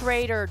shells. of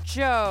Trader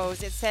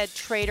Joe's, it said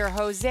Trader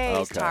Jose's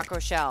Okay. taco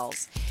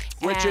shells.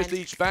 Which is And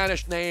the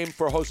Spanish name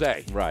for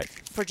Jose. Right.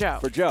 for Joe.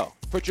 For Joe.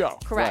 For Joe.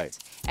 Correct.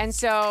 And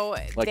so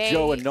Like they,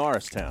 Joe in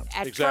Norristown.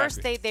 At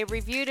Exactly. first, they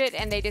reviewed it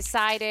and they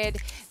decided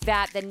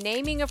that the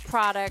naming of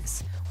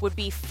products would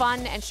be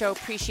fun and show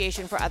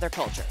appreciation for other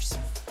cultures.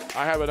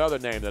 I have another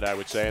name that I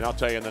would say, and I'll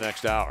tell you in the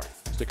next hour.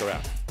 Stick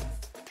around.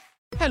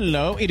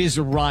 Hello, it is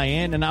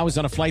Ryan, and I was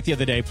on a flight the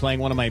other day playing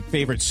one of my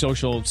favorite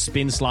social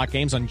spin slot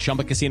games on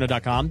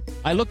ChumbaCasino.com.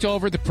 I looked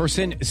over at the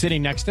person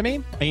sitting next to me,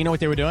 and you know what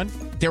they were doing?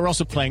 They were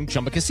also playing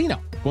Chumba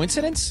Casino.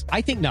 Coincidence?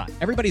 I think not.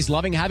 Everybody's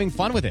loving having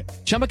fun with it.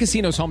 Chumba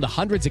Casino is home to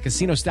hundreds of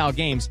casino-style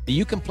games that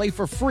you can play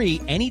for free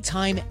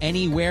anytime,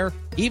 anywhere,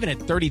 even at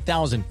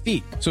 30,000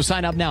 feet. So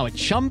sign up now at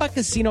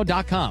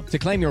ChumbaCasino.com to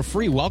claim your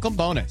free welcome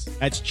bonus.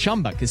 That's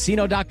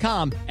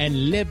ChumbaCasino.com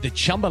and live the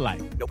Chumba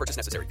life. No purchase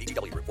necessary.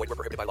 VGW. Void where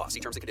prohibited by law. See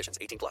terms and conditions.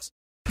 18+.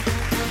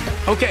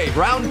 Okay,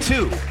 round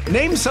two.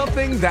 Name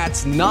something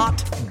that's not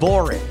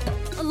boring.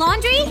 A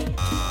laundry?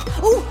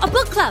 Ooh, a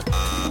book club.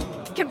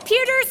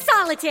 Computer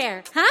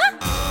solitaire, huh?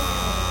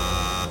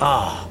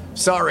 Ah, oh,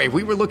 sorry.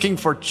 We were looking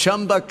for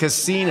Chumba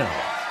Casino.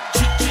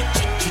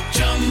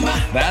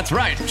 That's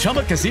right.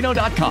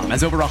 ChumbaCasino.com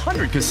has over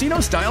 100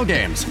 casino-style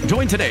games.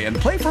 Join today and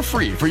play for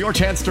free for your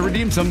chance to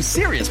redeem some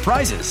serious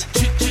prizes.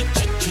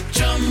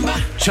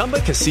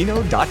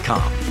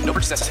 ChumbaCasino.com. No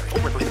purchase necessary.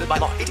 Void where prohibited by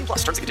law. 18+.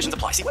 Terms and conditions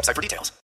apply. See website for details.